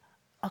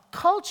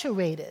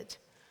 acculturated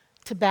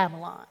to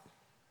Babylon.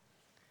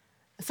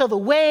 So the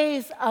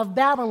ways of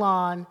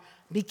Babylon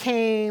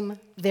became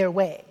their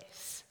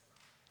ways.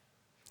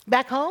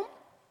 Back home,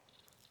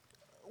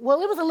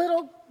 well, it was a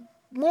little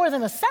more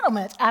than a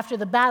settlement after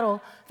the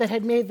battle that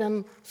had made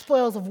them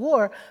spoils of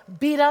war,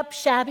 beat up,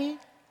 shabby,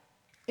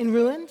 in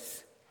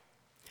ruins.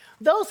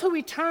 Those who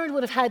returned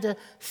would have had to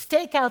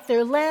stake out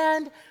their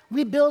land,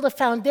 rebuild a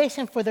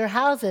foundation for their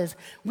houses,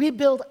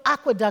 rebuild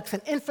aqueducts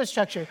and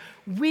infrastructure,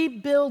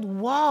 rebuild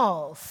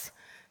walls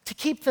to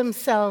keep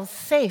themselves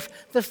safe.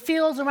 The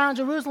fields around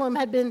Jerusalem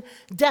had been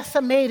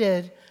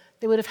decimated.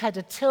 They would have had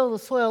to till the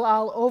soil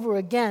all over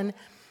again.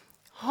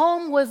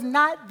 Home was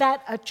not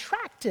that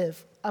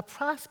attractive a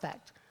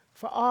prospect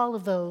for all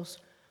of those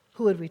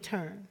who would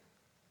return.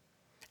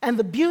 And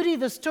the beauty,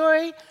 the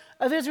story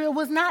of Israel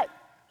was not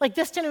like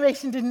this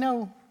generation didn't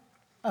know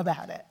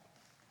about it.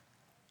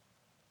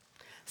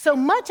 So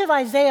much of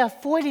Isaiah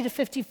 40 to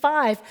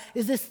 55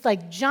 is this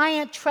like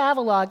giant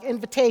travelogue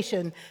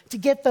invitation to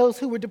get those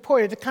who were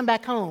deported to come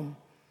back home.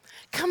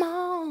 Come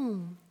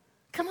home.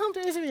 Come home to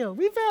Israel.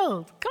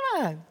 Rebuild.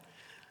 Come on.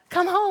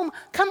 Come home.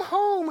 Come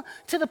home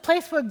to the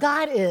place where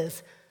God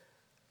is.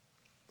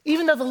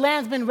 Even though the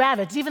land's been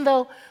ravaged, even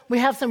though we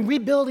have some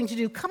rebuilding to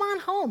do, come on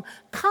home.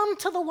 Come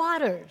to the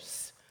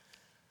waters.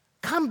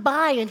 Come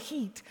buy and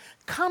eat.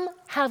 Come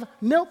have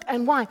milk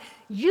and wine.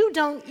 You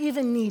don't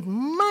even need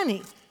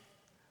money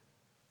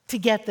to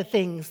get the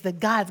things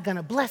that God's going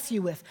to bless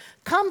you with.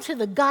 Come to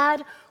the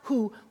God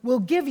who will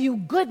give you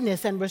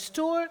goodness and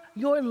restore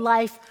your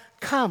life.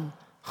 Come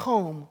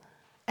home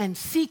and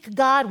seek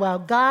God while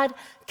God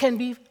can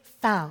be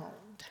found.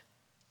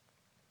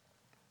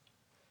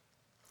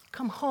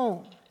 Come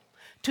home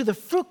to the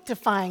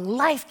fructifying,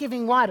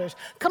 life-giving waters.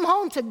 Come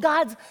home to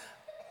God's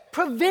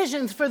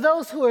provisions for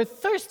those who are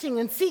thirsting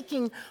and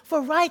seeking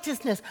for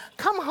righteousness.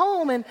 Come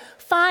home and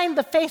find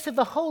the face of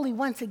the Holy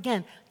once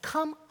again.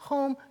 Come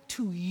home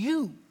to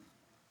you.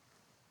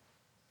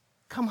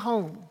 Come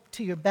home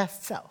to your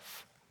best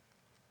self.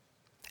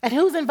 And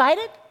who's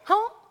invited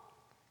home?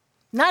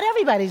 Not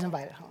everybody's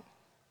invited home.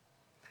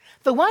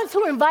 The ones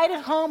who are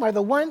invited home are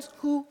the ones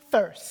who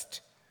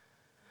thirst.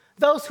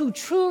 Those who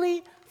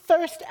truly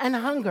thirst and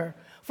hunger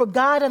for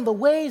God and the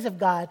ways of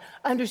God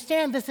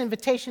understand this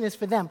invitation is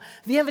for them.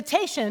 The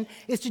invitation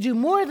is to do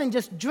more than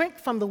just drink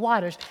from the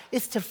waters.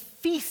 It's to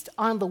feast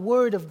on the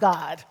word of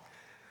God.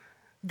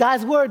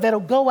 God's word that'll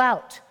go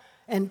out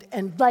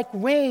and like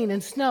rain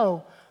and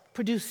snow,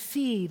 produce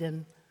seed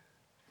and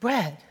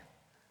bread.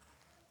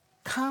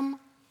 Come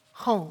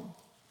home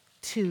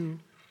to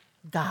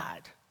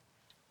God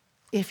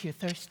if you're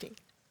thirsty.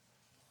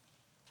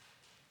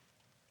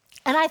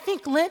 And I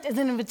think Lent is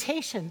an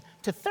invitation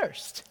to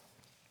thirst.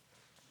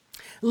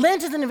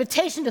 Lent is an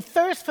invitation to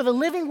thirst for the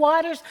living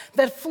waters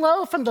that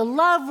flow from the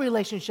love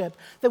relationship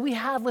that we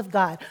have with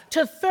God,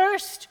 to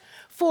thirst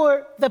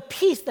for the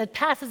peace that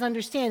passes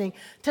understanding,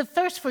 to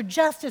thirst for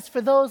justice for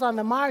those on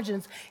the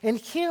margins, and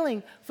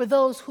healing for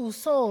those whose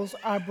souls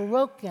are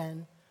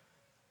broken.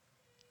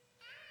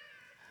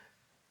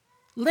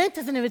 Lent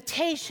is an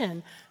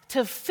invitation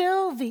to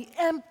fill the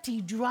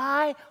empty,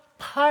 dry,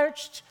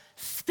 parched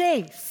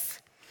space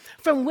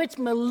from which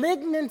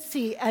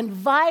malignancy and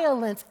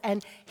violence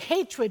and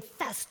hatred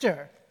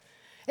fester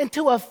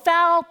into a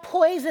foul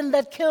poison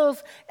that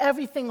kills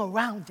everything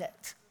around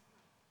it.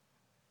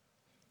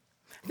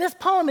 This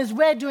poem is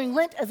read during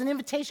Lent as an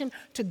invitation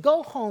to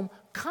go home,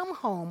 come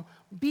home,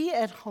 be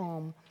at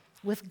home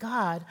with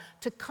God,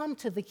 to come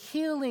to the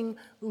healing,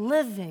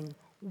 living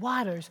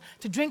waters,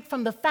 to drink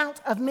from the fount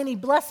of many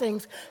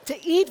blessings,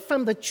 to eat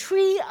from the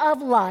tree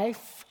of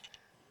life,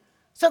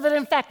 so that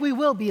in fact we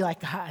will be like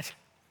God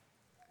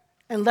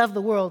and love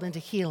the world into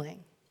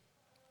healing.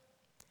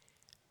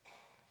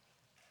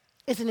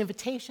 It's an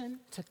invitation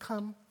to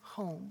come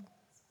home.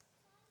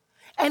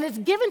 And it's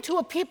given to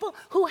a people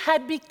who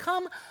had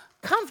become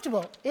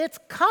comfortable. It's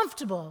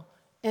comfortable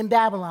in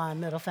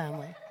Babylon, middle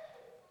family.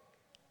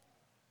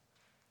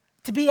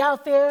 To be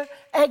out there,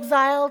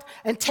 exiled,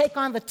 and take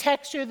on the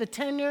texture, the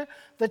tenure,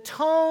 the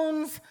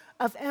tones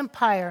of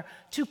empire,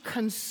 to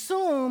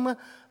consume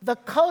the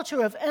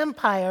culture of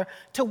empire,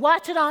 to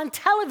watch it on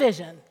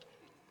television.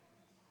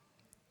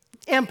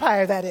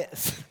 Empire, that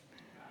is.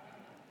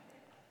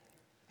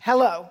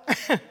 Hello.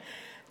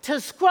 To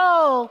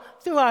scroll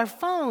through our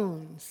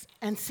phones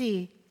and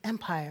see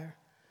empire.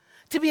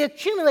 To be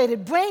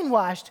accumulated,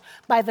 brainwashed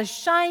by the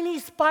shiny,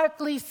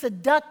 sparkly,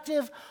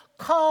 seductive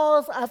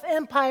calls of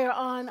empire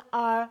on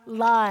our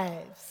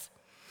lives.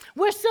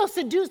 We're so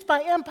seduced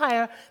by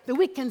empire that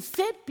we can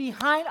sit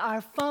behind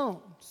our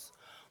phones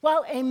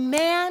while a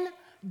man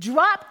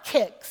drop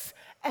kicks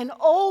an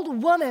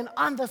old woman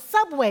on the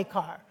subway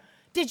car.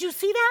 Did you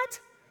see that?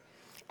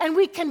 And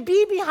we can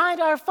be behind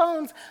our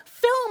phones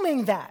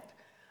filming that.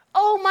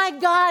 Oh my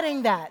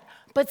Godding that.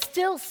 But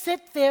still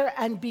sit there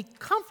and be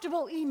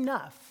comfortable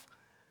enough,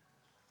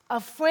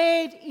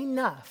 afraid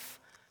enough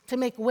to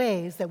make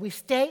ways that we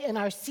stay in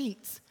our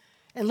seats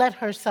and let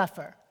her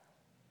suffer.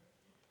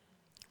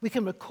 We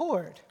can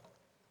record,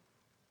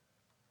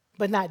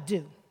 but not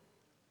do.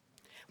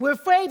 We're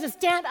afraid to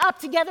stand up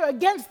together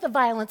against the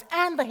violence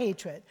and the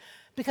hatred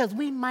because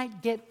we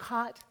might get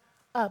caught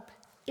up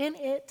in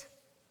it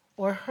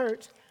or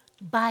hurt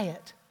by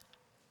it.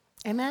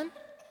 Amen?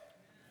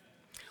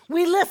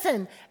 We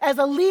listen as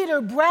a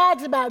leader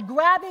brags about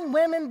grabbing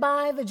women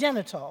by the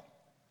genital,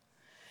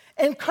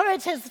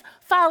 encourage his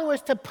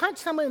followers to punch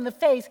someone in the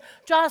face,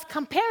 draws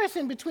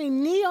comparison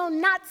between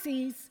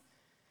neo-Nazis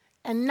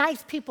and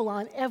nice people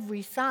on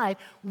every side.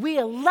 We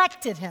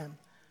elected him.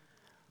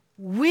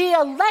 We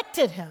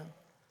elected him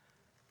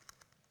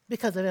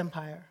because of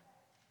empire.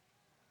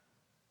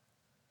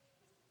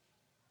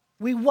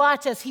 We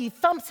watch as he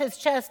thumps his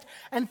chest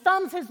and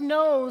thumbs his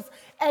nose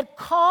at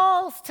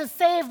calls to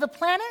save the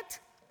planet,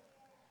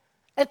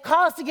 at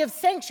calls to give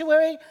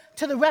sanctuary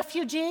to the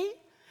refugee,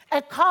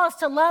 at calls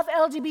to love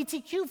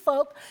LGBTQ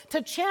folk,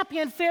 to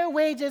champion fair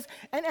wages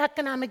and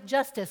economic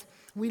justice.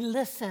 We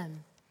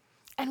listen,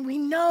 and we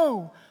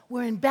know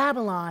we're in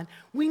Babylon.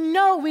 We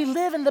know we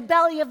live in the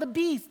belly of the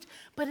beast,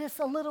 but it's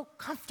a little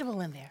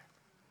comfortable in there.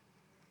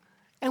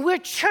 And we're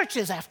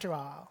churches, after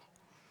all.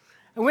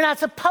 And we're not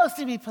supposed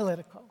to be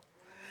political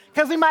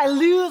because we might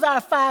lose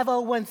our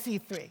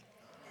 501c3.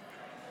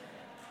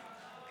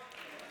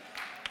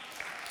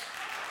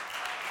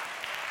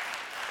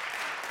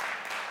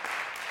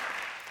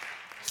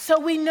 So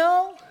we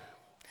know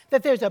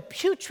that there's a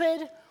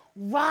putrid,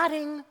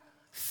 rotting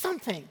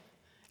something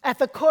at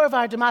the core of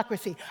our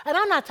democracy. And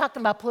I'm not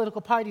talking about political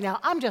party now.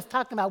 I'm just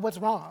talking about what's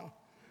wrong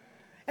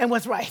and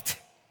what's right.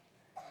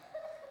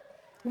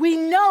 We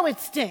know it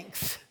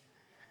stinks.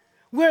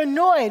 We're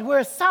annoyed. We're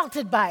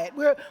assaulted by it.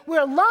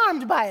 We're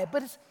alarmed by it.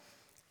 But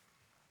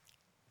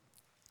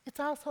it's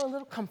also a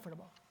little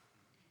comfortable.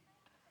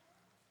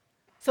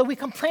 So we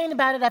complain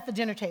about it at the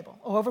dinner table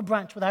or over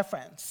brunch with our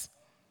friends.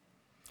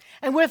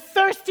 And we're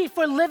thirsty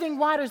for living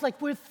waters,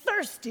 like we're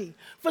thirsty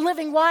for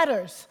living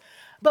waters.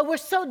 But we're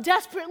so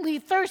desperately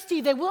thirsty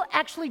that we'll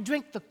actually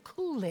drink the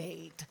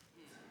Kool-Aid.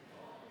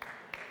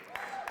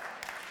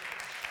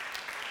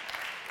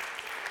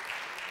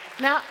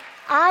 Now,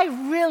 I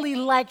really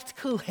liked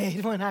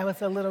Kool-Aid when I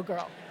was a little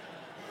girl.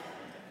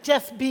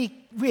 Just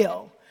be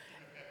real.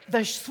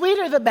 The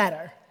sweeter, the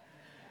better.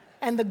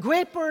 And the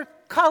graper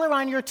color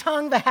on your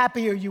tongue, the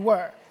happier you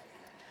were.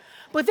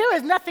 But there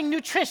is nothing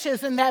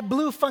nutritious in that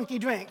blue, funky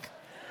drink.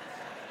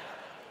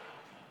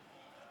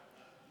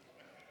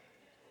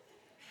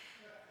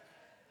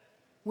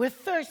 We're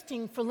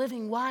thirsting for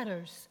living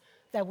waters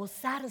that will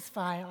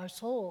satisfy our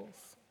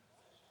souls.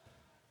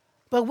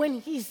 But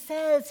when he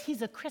says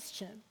he's a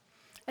Christian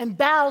and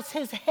bows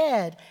his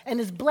head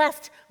and is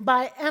blessed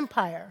by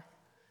empire,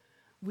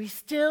 we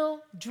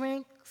still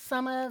drink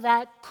some of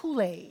that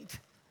Kool-Aid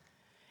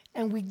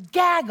and we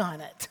gag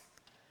on it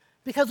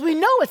because we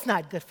know it's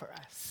not good for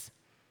us.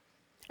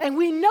 And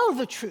we know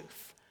the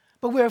truth,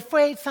 but we're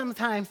afraid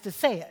sometimes to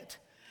say it,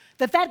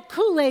 that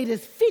Kool-Aid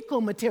is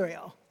fecal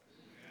material.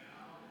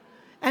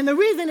 And the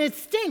reason it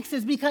stinks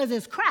is because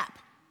it's crap.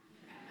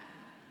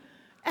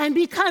 And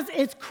because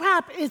it's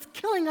crap, it's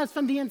killing us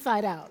from the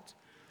inside out.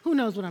 Who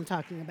knows what I'm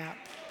talking about?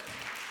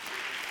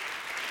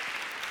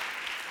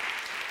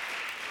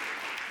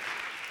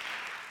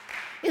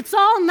 It's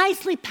all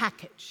nicely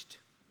packaged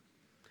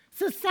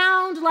to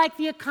sound like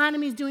the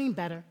economy's doing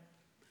better,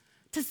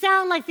 to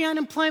sound like the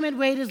unemployment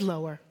rate is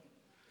lower.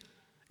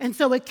 And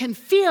so it can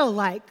feel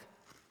like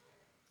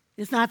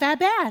it's not that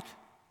bad.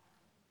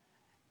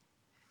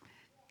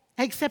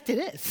 Except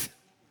it is.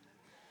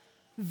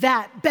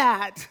 That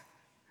bad.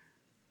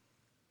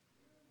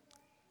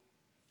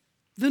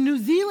 The New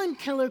Zealand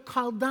killer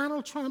called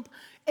Donald Trump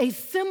a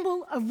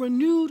symbol of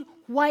renewed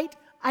white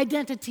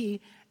identity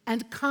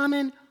and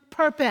common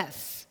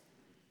purpose.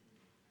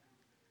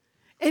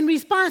 In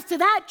response to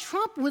that,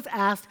 Trump was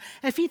asked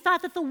if he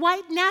thought that the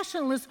white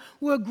nationalists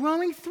were a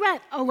growing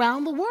threat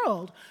around the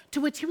world,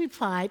 to which he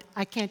replied,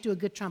 I can't do a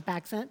good Trump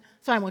accent,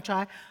 so I won't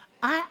try.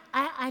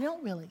 I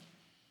don't really.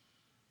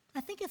 I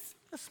think it's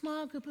a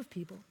small group of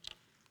people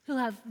who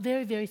have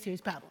very, very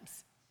serious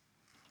problems.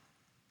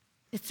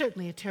 It's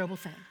certainly a terrible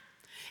thing.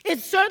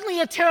 It's certainly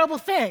a terrible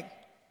thing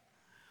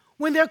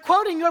when they're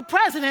quoting your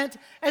president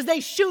as they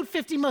shoot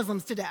 50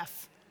 Muslims to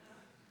death.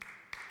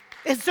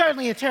 It's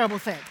certainly a terrible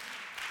thing.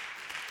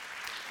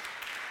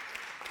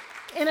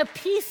 In a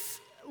piece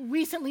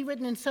recently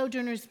written in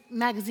Sojourners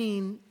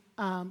magazine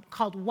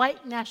called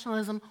White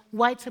Nationalism,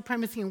 White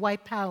Supremacy, and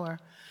White Power,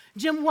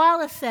 Jim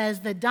Wallace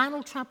says that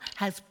Donald Trump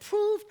has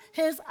proved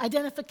his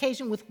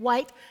identification with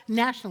white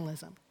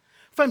nationalism,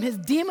 from his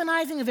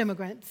demonizing of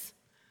immigrants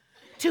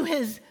to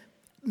his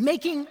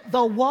making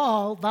the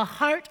wall the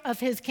heart of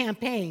his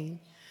campaign,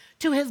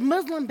 to his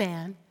Muslim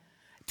ban,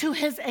 to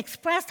his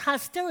expressed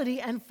hostility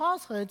and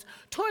falsehoods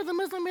toward the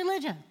Muslim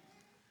religion,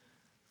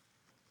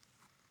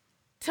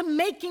 to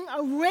making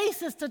a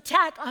racist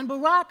attack on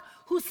Barack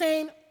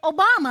Hussein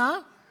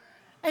Obama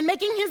and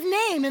making his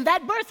name in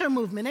that birther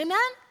movement. Amen?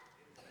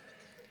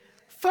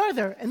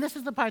 Further, and this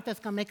is the part that's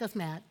going to make us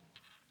mad,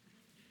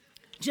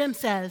 Jim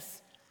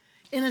says,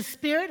 in a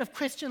spirit of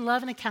Christian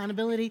love and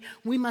accountability,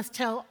 we must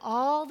tell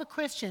all the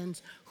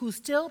Christians who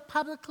still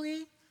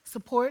publicly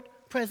support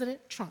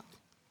President Trump,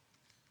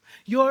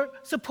 your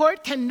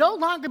support can no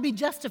longer be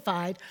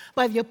justified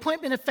by the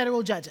appointment of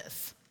federal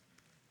judges.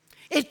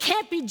 It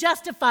can't be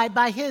justified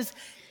by his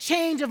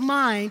change of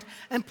mind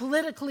and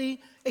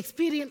politically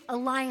expedient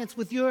alliance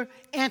with your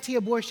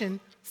anti-abortion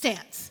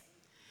stance.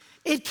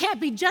 It can't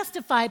be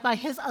justified by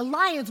his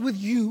alliance with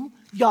you,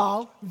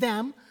 y'all,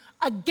 them,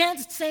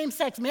 against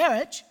same-sex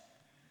marriage.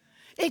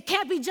 It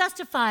can't be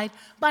justified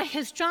by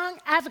his strong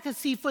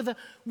advocacy for the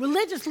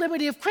religious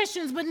liberty of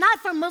Christians, but not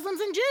for Muslims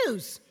and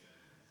Jews.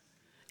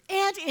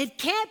 And it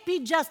can't be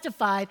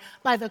justified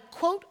by the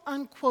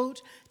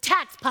quote-unquote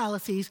tax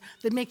policies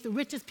that make the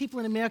richest people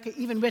in America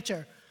even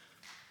richer.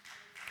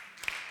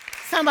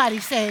 Somebody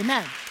say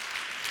amen.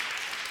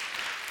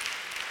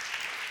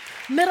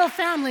 Middle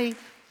family,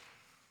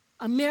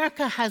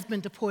 America has been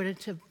deported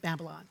to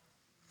Babylon.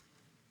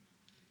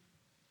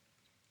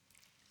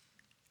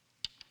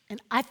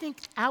 And I think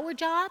our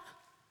job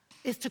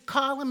is to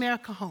call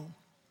America home.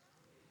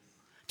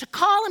 To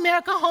call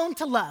America home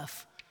to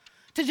love,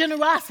 to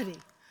generosity,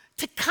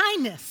 to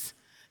kindness,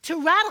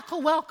 to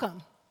radical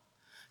welcome,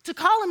 to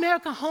call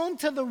America home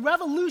to the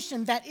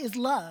revolution that is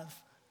love,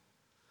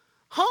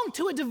 home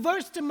to a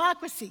diverse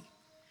democracy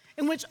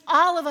in which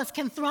all of us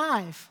can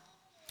thrive,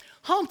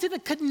 home to the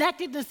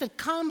connectedness that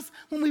comes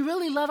when we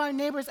really love our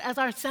neighbors as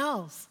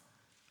ourselves,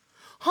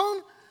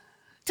 home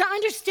to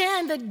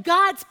understand that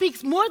God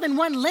speaks more than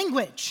one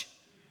language,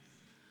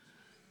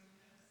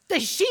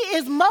 that she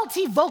is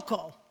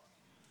multivocal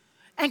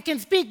and can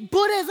speak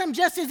Buddhism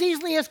just as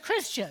easily as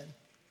Christian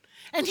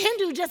and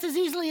Hindu just as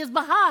easily as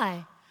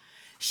Baha'i.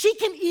 She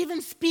can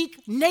even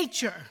speak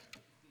nature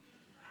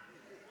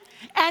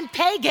and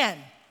pagan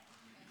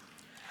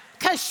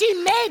because she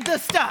made the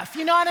stuff,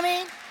 you know what I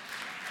mean?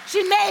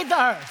 She made the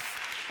earth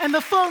and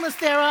the fullness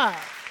thereof.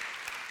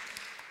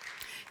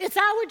 It's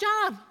our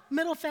job,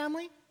 Middle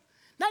Family,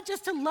 not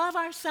just to love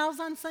ourselves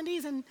on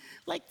Sundays and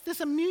like this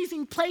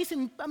amazing place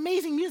and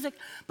amazing music,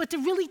 but to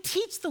really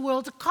teach the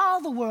world, to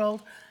call the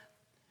world,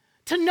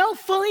 to know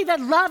fully that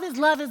love is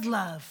love is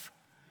love.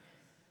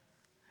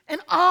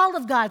 And all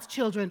of God's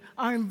children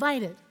are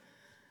invited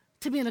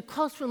to be in a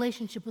close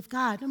relationship with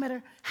God, no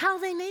matter how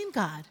they name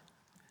God.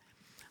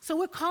 So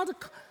we're called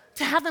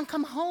to have them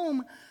come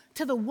home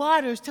to the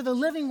waters, to the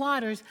living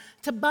waters,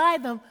 to buy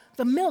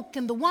the milk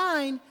and the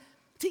wine,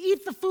 to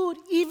eat the food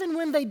even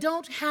when they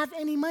don't have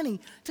any money,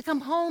 to come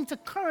home to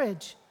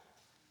courage,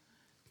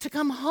 to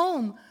come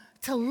home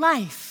to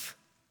life,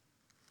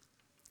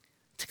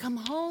 to come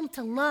home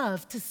to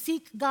love, to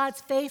seek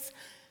God's face,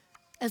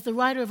 as the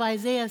writer of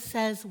Isaiah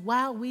says,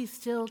 while we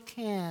still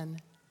can.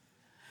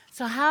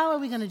 So how are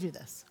we going to do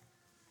this?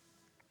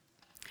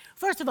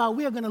 First of all,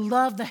 we are going to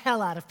love the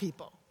hell out of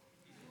people.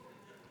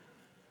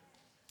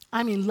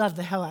 I mean, love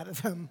the hell out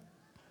of them.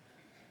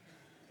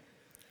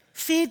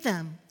 Feed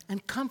them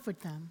and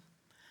comfort them,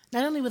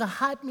 not only with a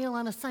hot meal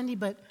on a Sunday,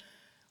 but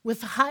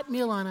with a hot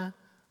meal on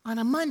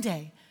a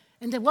Monday,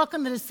 and to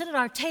welcome them to sit at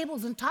our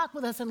tables and talk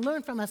with us and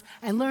learn from us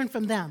and learn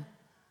from them.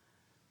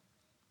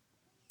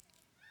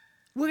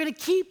 We're going to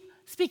keep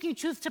speaking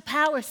truth to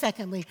power,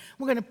 secondly.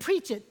 We're going to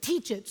preach it,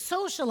 teach it,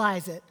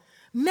 socialize it,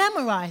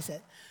 memorize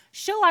it,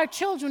 show our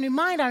children,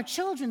 remind our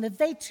children that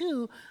they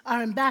too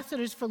are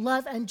ambassadors for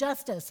love and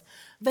justice,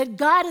 that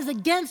God is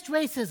against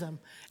racism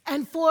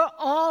and for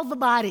all the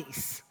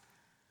bodies,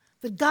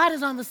 that God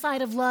is on the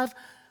side of love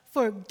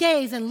for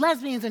gays and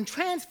lesbians and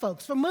trans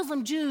folks, for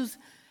Muslim Jews,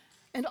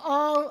 and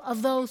all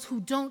of those who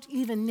don't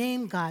even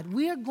name God.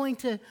 We are going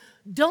to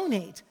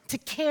donate to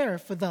care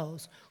for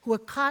those who are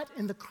caught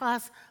in the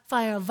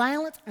crossfire of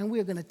violence, and we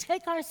are going to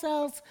take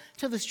ourselves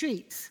to the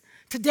streets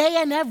today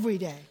and every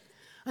day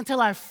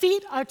until our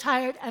feet are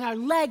tired and our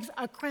legs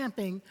are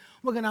cramping.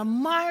 We're going to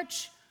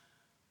march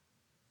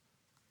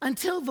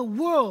until the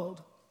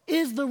world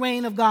is the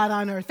reign of God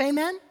on earth.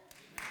 Amen?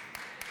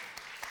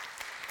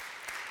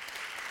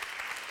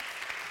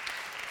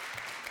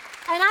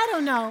 And I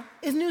don't know,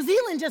 is New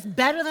Zealand just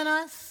better than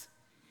us?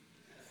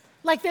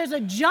 Like there's a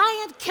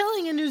giant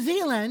killing in New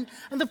Zealand,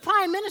 and the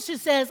prime minister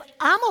says,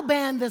 I'm going to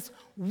ban this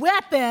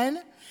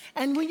weapon,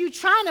 and when you're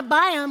trying to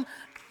buy them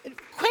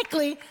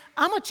quickly,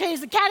 I'm going to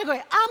change the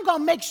category. I'm going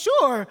to make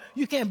sure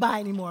you can't buy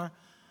any more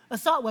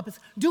assault weapons.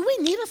 Do we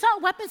need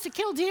assault weapons to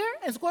kill deer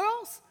and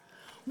squirrels?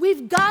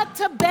 We've got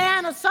to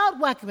ban assault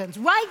weapons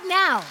right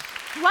now,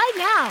 right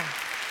now.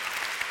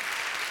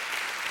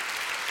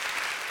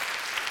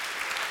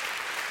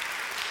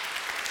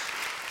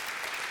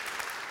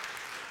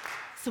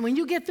 So when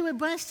you get through at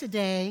brunch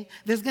today,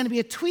 there's going to be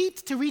a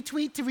tweet to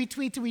retweet to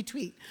retweet to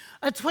retweet,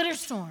 a Twitter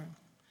storm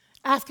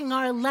asking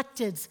our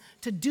electeds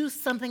to do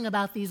something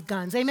about these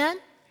guns. Amen?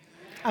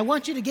 I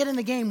want you to get in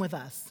the game with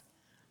us.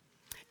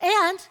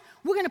 And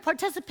we're going to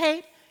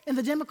participate in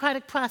the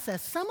democratic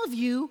process. Some of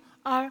you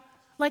are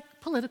like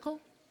political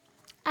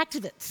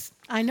activists.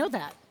 I know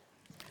that.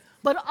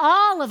 But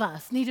all of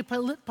us need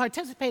to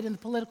participate in the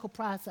political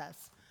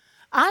process.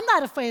 I'm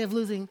not afraid of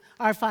losing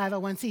our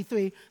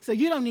 501c3, so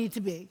you don't need to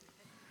be.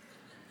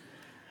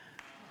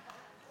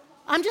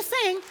 I'm just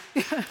saying,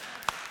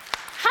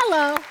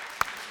 hello.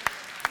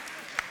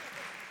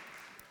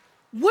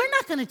 We're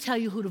not going to tell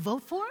you who to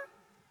vote for,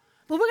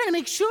 but we're going to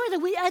make sure that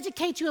we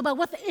educate you about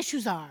what the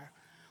issues are,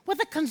 what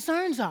the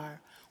concerns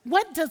are,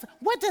 what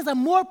does a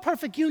more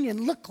perfect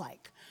union look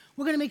like.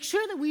 We're going to make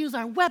sure that we use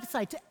our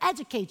website to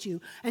educate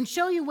you and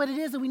show you what it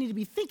is that we need to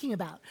be thinking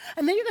about.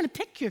 And then you're going to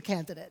pick your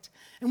candidate.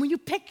 And when you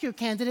pick your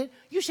candidate,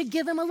 you should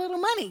give them a little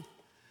money.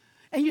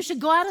 And you should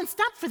go out and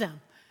stop for them.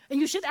 And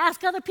you should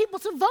ask other people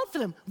to vote for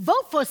them.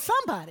 Vote for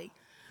somebody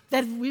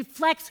that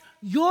reflects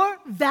your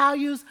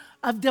values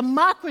of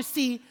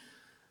democracy,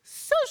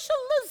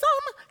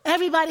 socialism,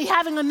 everybody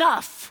having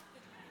enough.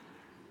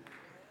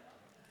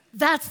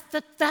 That's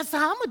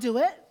how I'm going to do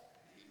it.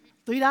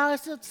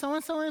 $3 to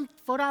so-and-so and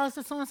 $4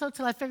 to so-and-so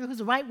till I figure who's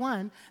the right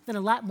one, then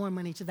a lot more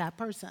money to that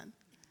person.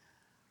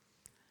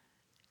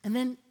 And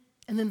then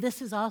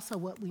this is also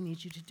what we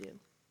need you to do.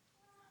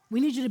 We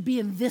need you to be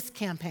in this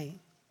campaign.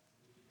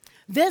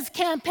 This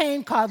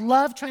campaign called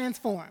Love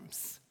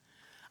Transforms.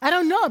 I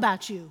don't know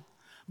about you,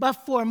 but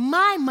for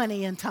my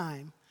money and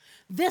time,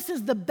 This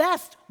is the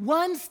best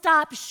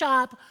one-stop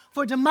shop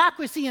for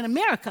democracy in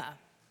America.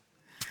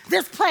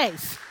 This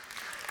place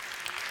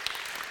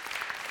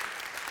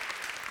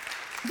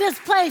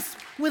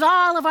with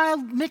all of our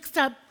mixed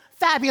up,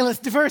 fabulous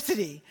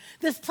diversity.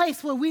 This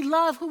place where we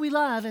love who we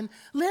love and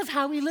live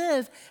how we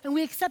live, and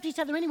we accept each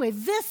other anyway.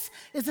 This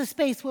is a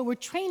space where we're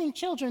training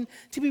children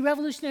to be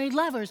revolutionary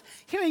lovers,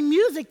 hearing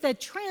music that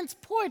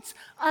transports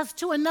us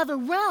to another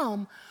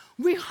realm,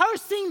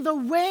 rehearsing the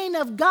reign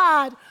of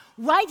God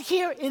right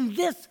here in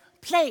this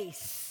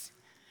place.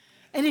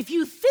 And if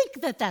you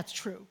think that that's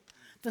true,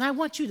 then I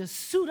want you to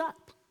suit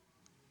up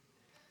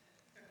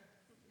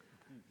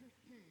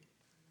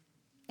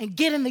and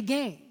get in the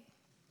game.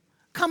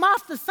 Come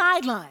off the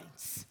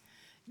sidelines.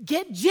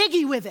 Get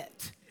jiggy with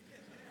it.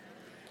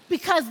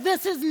 Because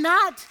this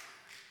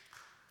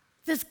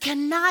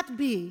cannot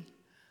be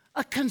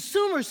a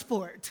consumer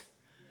sport.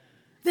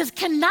 This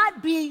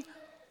cannot be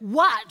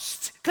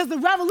watched, because the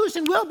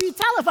revolution will be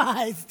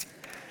televised.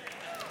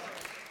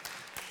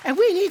 And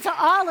we need to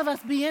all of us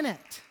be in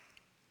it.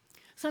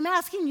 So I'm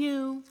asking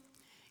you,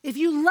 if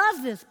you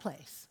love this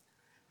place,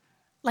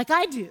 like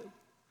I do,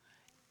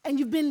 and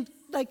you've been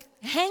like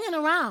hanging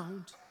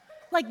around,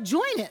 like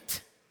join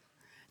it.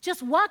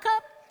 Just walk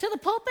up to the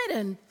pulpit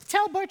and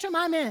tell Bertram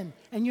I'm in,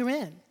 and you're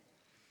in.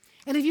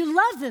 And if you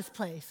love this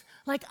place,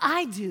 like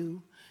I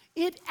do,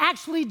 it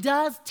actually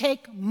does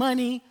take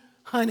money,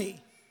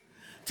 honey,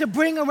 to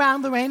bring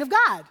around the reign of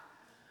God.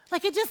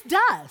 Like it just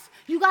does.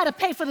 You got to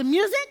pay for the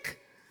music.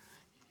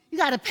 You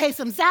got to pay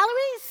some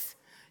salaries.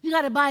 You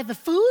got to buy the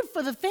food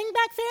for the thing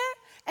back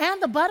there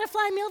and the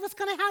butterfly meal that's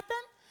going to happen.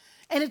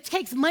 And it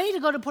takes money to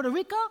go to Puerto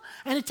Rico,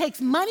 and it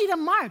takes money to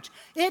march.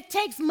 It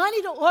takes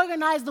money to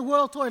organize the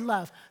world toward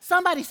love.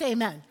 Somebody say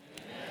amen.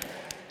 Amen.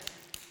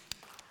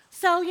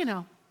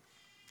 So,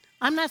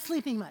 I'm not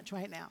sleeping much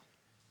right now.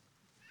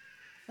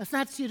 That's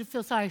not you to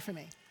feel sorry for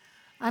me.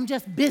 I'm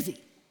just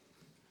busy.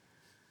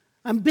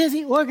 I'm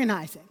busy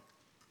organizing.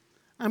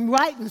 I'm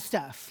writing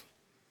stuff.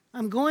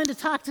 I'm going to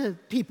talk to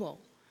people.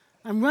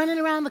 I'm running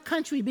around the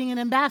country being an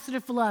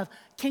ambassador for love.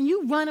 Can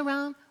you run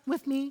around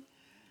with me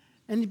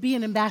and be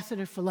an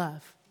ambassador for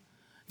love?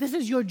 This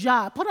is your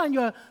job. Put on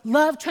your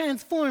Love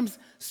Transforms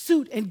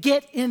suit and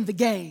get in the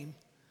game.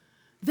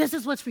 This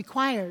is what's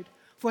required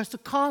for us to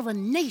call the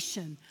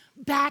nation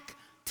back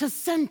to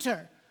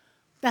center.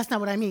 That's not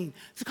what I mean.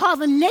 To call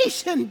the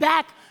nation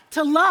back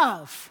to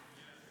love.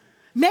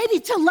 Maybe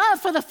to love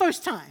for the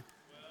first time.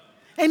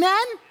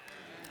 Amen?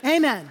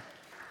 Amen.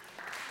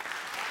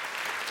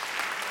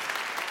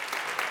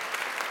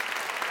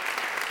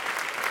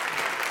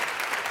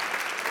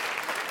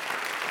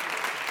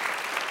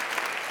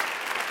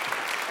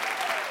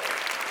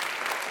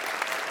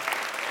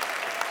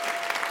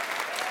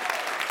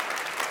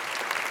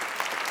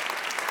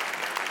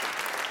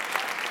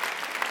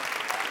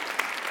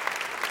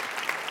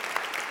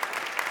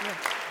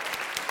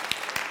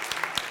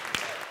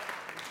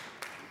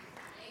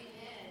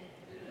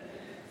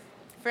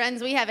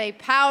 Friends, we have a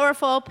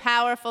powerful,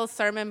 powerful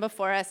sermon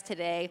before us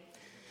today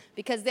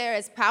because there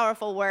is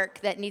powerful work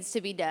that needs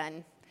to be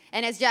done.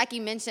 And as Jackie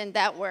mentioned,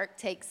 that work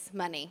takes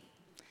money.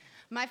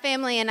 My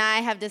family and I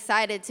have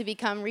decided to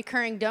become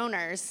recurring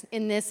donors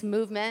in this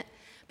movement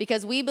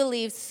because we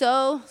believe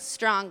so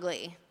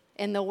strongly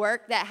in the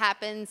work that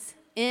happens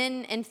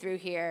in and through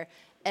here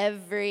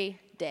every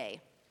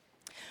day.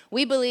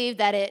 We believe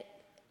that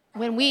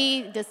when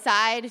we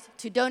decide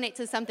to donate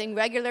to something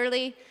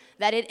regularly,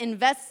 that it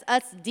invests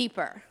us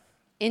deeper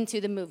into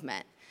the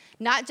movement,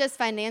 not just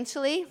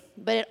financially,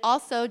 but it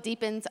also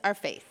deepens our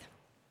faith.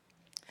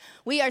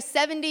 We are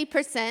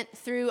 70%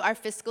 through our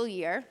fiscal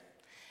year,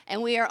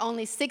 and we are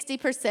only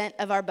 60%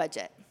 of our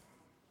budget.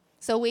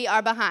 So we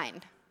are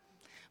behind.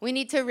 We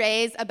need to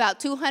raise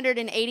about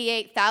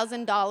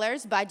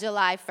 $288,000 by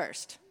July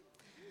 1st.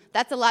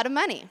 That's a lot of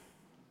money,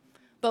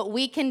 but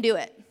we can do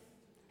it,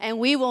 and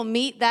we will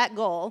meet that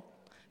goal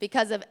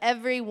because of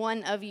every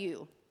one of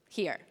you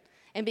here,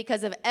 and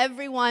because of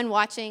everyone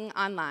watching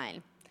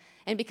online,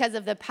 and because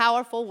of the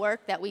powerful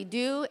work that we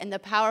do and the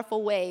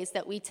powerful ways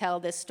that we tell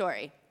this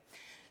story.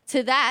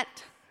 To that,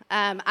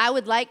 I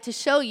would like to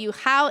show you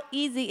how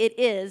easy it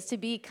is to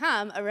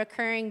become a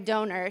recurring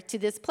donor to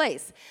this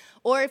place.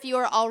 Or if you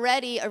are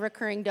already a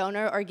recurring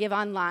donor or give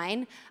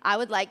online, I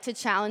would like to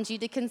challenge you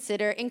to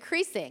consider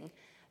increasing,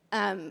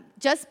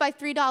 just by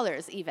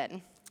 $3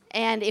 even.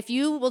 And if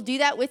you will do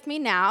that with me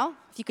now,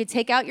 if you could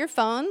take out your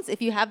phones, if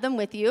you have them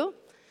with you,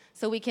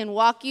 so we can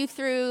walk you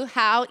through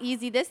how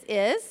easy this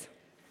is.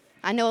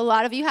 I know a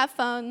lot of you have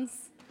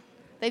phones.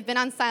 They've been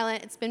on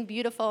silent. It's been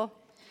beautiful.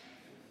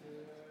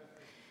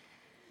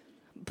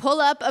 Pull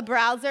up a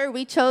browser.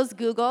 We chose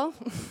Google.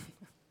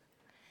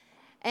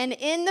 And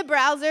in the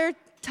browser,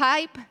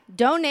 type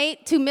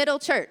donate to Middle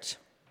Church.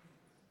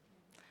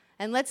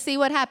 And let's see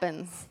what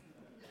happens.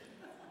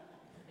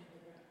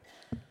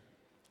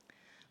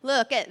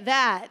 Look at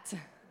that.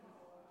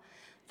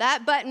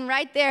 That button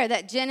right there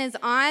that Jen is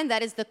on,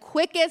 that is the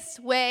quickest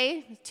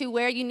way to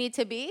where you need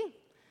to be.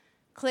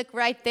 Click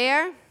right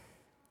there,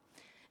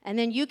 and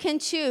then you can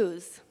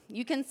choose.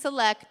 You can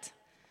select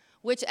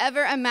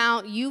whichever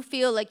amount you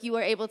feel like you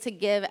are able to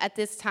give at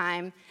this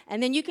time,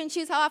 and then you can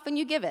choose how often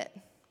you give it,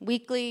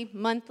 weekly,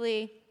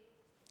 monthly,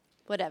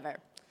 whatever.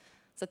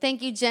 So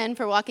thank you, Jen,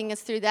 for walking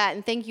us through that,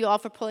 and thank you all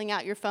for pulling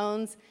out your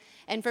phones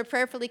and for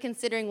prayerfully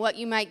considering what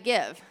you might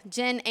give.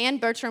 Jen and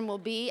Bertram will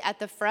be at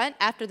the front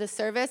after the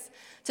service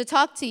to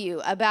talk to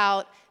you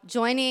about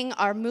joining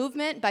our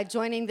movement by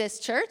joining this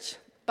church,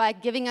 by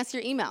giving us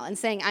your email and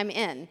saying, I'm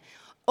in,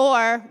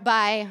 or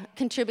by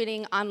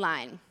contributing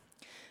online.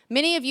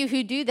 Many of you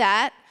who do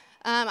that,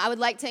 I would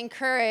like to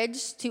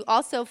encourage to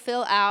also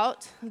fill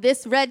out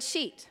this red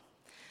sheet.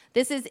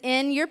 This is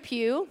in your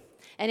pew,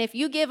 and if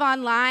you give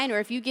online or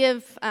if you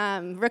give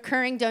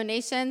recurring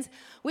donations,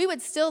 we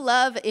would still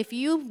love if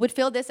you would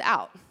fill this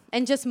out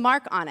and just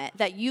mark on it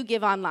that you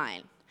give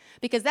online,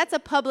 because that's a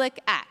public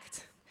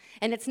act.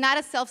 And it's not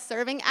a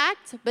self-serving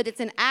act, but it's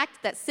an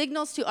act that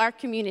signals to our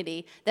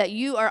community that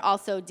you are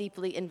also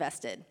deeply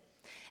invested.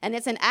 And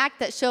it's an act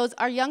that shows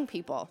our young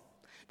people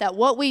that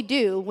what we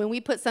do when we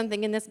put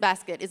something in this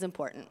basket is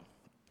important.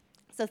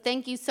 So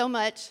thank you so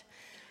much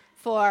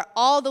for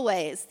all the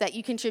ways that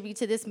you contribute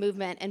to this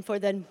movement and for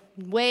the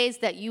ways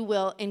that you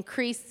will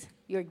increase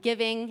your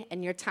giving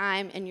and your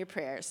time and your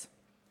prayers.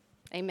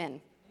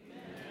 Amen.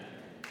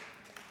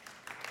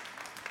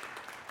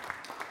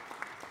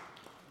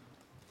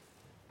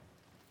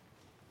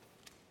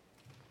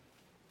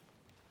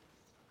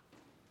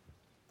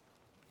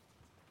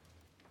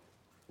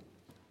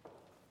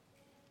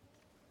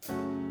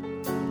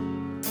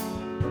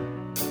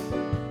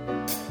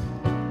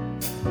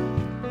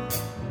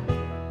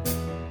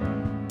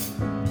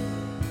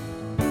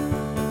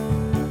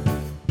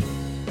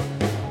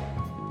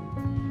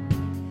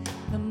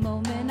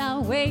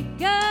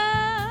 Wake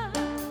up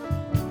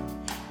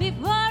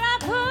before I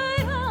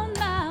put on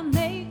my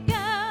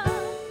makeup.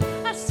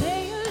 I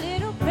say a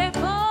little prayer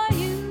for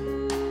you,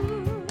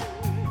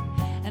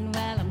 and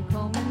while I'm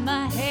combing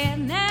my hair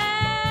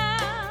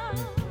now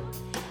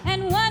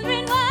and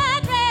wondering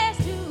what dress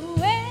to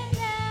wear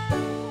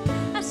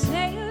now, I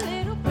say a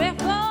little prayer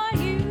for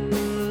you.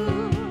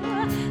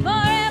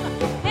 Forever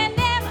and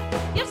ever,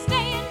 you'll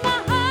stay in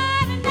my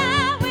heart, and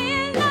I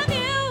will love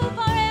you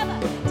forever.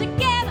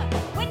 Together,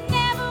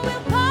 whenever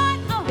we'll part.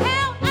 Oh,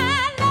 how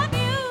I love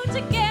you.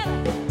 Together,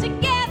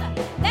 together.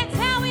 That's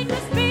how it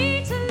must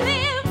be to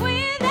live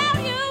without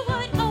you.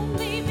 Would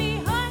only be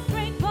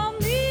heartbreak for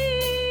me.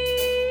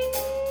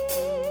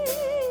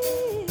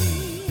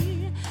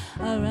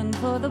 I run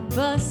for the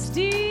bus,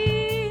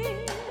 dear,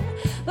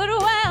 but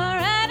while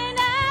riding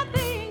I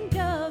think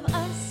of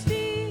us,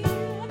 dear.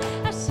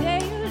 I say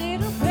a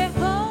little prayer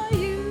for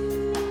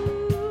you.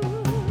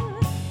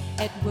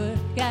 At work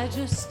I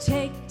just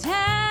take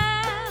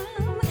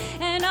time,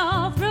 and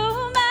all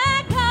through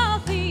my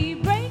coffee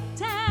break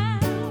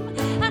time,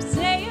 I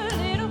say a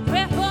little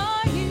prayer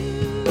for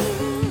you.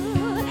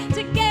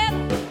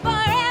 Together,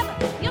 forever,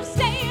 you'll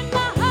stay in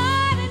my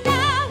heart, and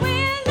I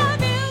will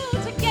love you.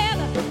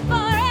 Together,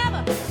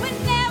 forever,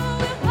 whenever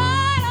we'll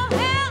part. Oh,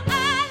 how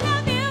I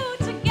love you.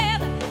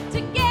 Together,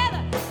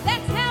 together,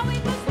 that's how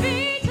it must be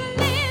to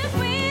live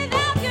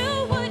without you.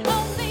 Would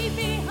only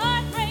be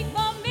heartbreak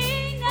for me,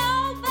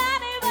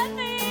 nobody but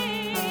me.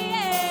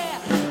 Yeah.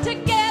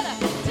 Together,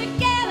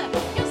 together,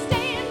 you'll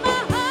stay in my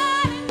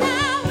heart, and I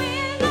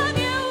will love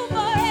you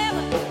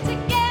forever.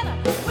 Together,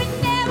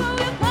 whenever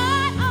we'll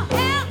part. Oh,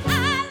 how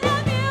I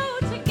love you.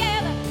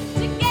 Together,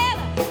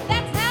 together,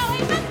 that's how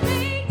it must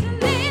be to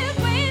live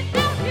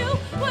without you.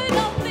 Would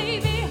only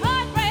be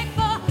heartbreak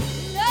for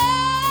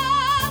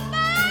nobody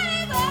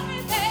but me,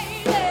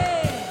 baby.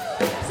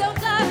 So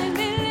darling,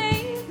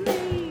 believe me,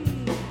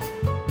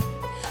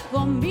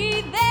 for me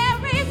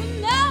there is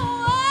no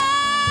one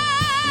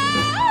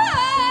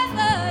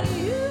but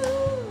you.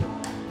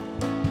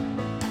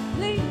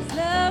 Please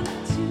love me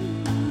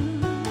too.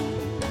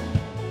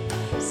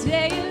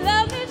 Say you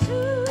love me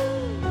too.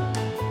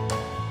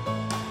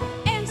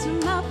 Answer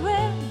my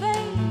prayer,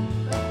 babe.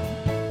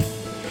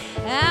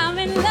 I'm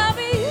in love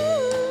with you.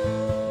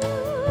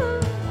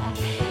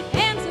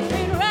 Answer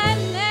it right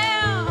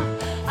now.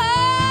 Oh,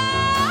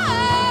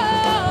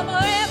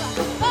 forever,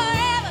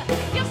 forever,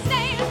 you'll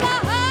stay in my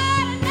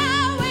heart, and I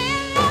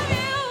will love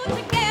you.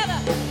 Together,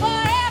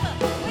 forever,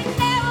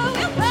 whenever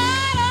we'll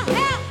part. Oh,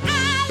 how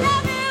I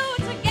love you.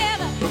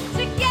 Together,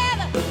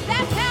 together,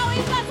 that's how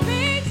it must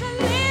be to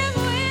live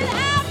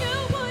without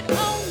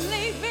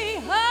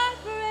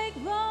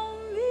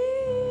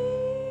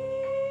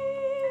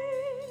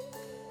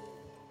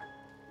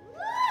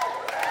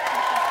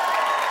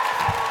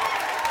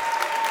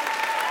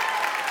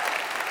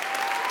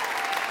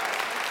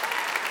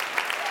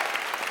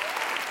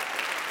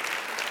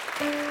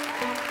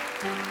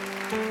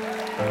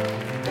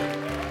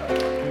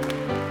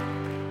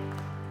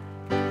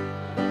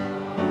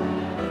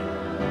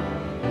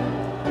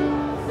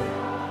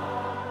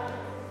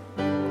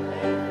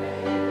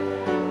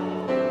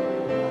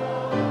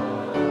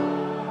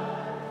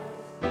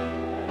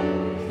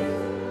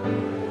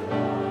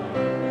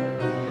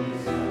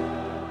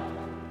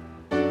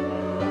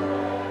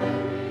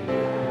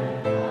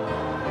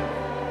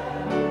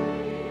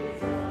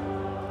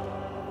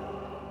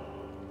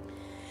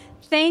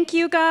Thank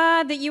you,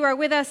 God, that you are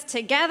with us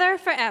together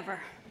forever.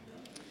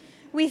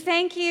 We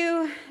thank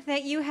you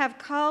that you have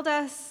called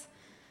us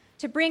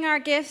to bring our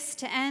gifts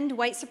to end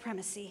white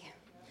supremacy.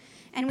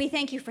 And we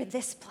thank you for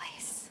this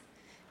place.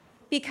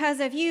 Because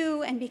of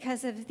you and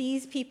because of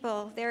these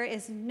people, there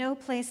is no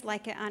place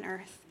like it on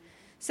earth.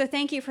 So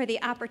thank you for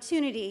the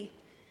opportunity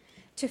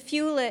to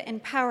fuel it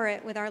and power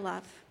it with our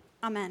love.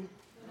 Amen.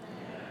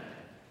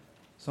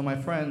 So my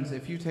friends,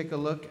 if you take a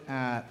look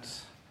at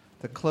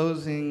the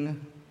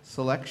closing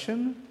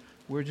selection,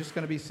 we're just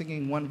going to be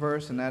singing one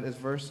verse, and that is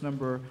verse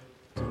number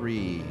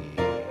 3.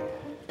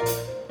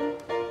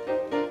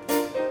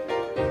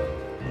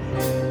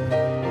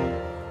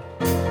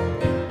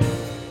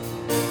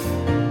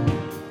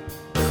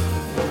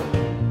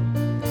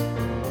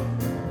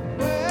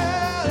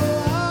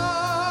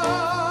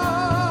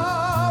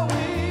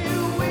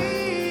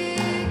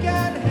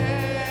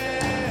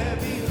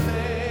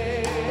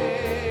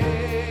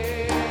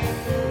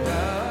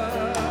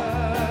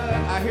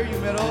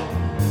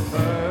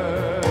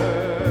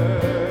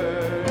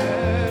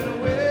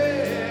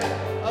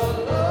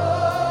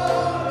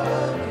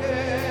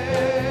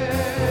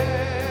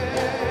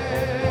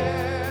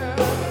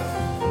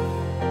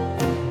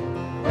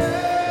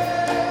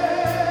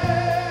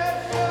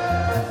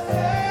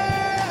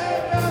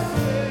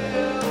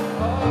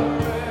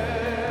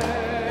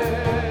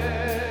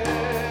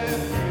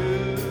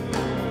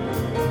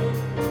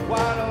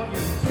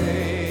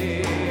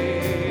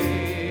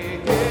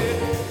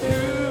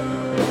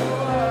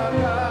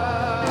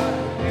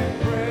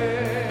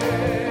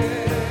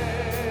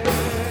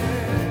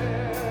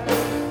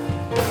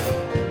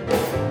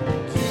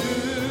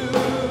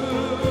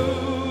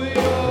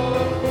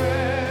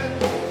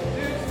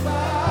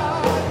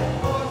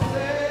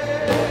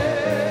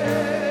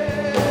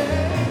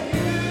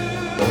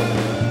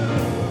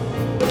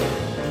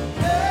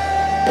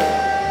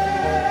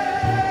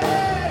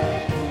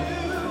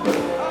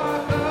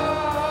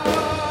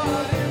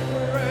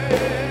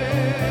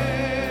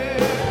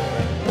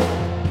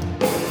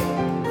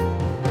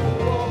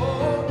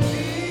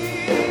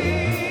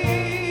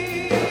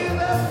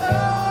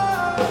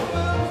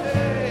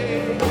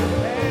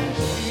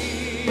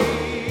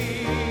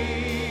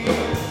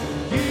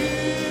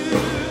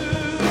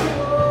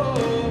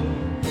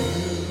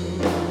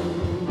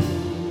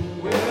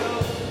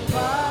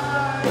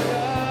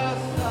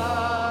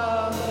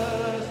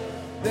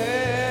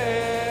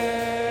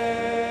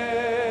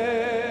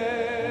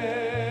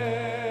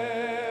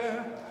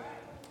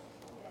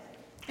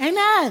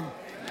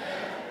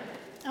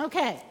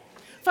 Okay.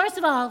 First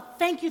of all,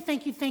 thank you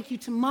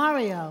to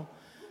Mario,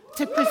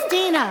 to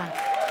Christina,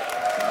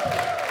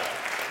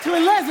 to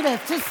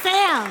Elizabeth, to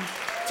Sam,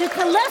 to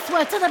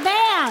Calista, to the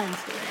band.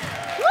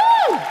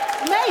 Woo!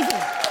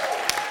 Amazing.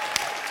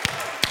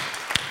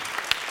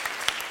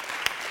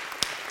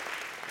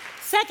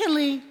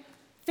 Secondly,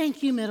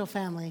 thank you, Middle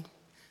Family.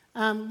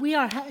 We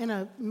are in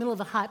the middle of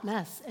a hot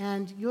mess,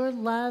 and your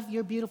love,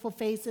 your beautiful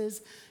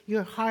faces,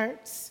 your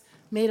hearts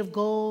made of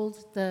gold,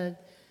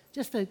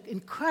 just the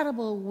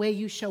incredible way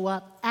you show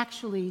up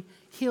actually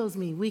heals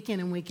me week in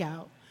and week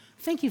out.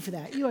 Thank you for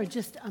that. You are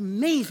just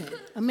amazing,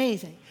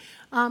 amazing.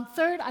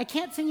 Third, I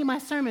can't sing you my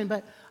sermon,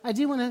 but I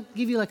do want to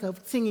give you like a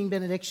singing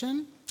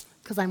benediction,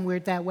 because I'm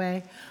weird that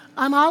way.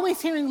 I'm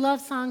always hearing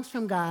love songs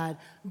from God.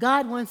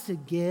 God wants to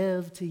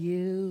give to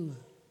you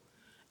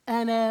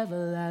an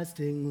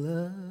everlasting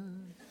love.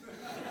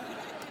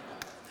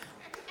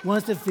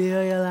 Wants to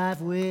fill your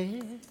life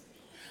with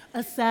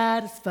a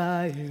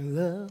satisfying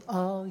love.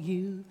 All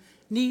you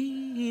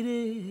need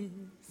is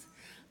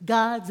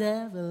God's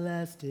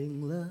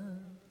everlasting love.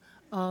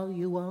 All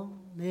you want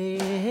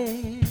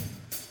is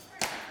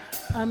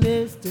a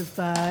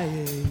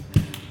mystifying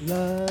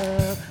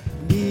love.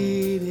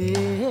 Need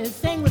is,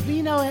 sing with me,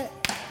 you know it.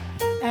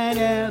 An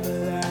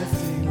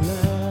everlasting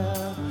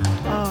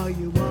love. All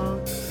you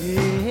want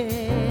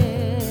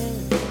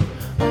is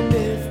a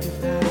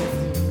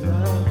mystifying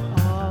love.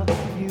 All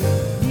you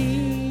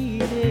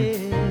need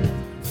is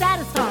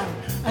satisfying,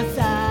 a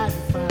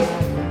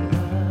satisfying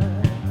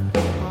love.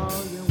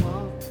 All you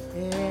want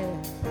is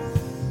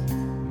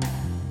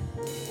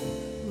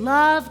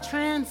love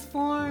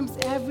transforms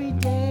every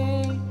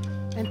day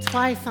and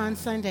twice on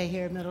Sunday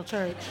here at Middle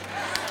Church.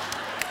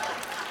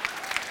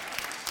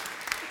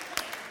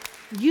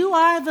 You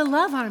are the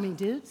love army,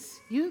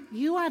 dudes.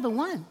 You are the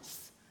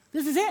ones.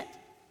 This is it.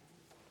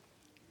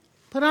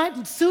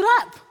 Suit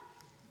up.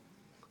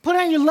 Put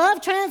on your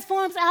love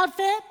transforms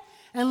outfit,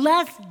 and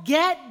let's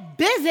get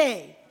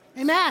busy.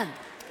 Amen.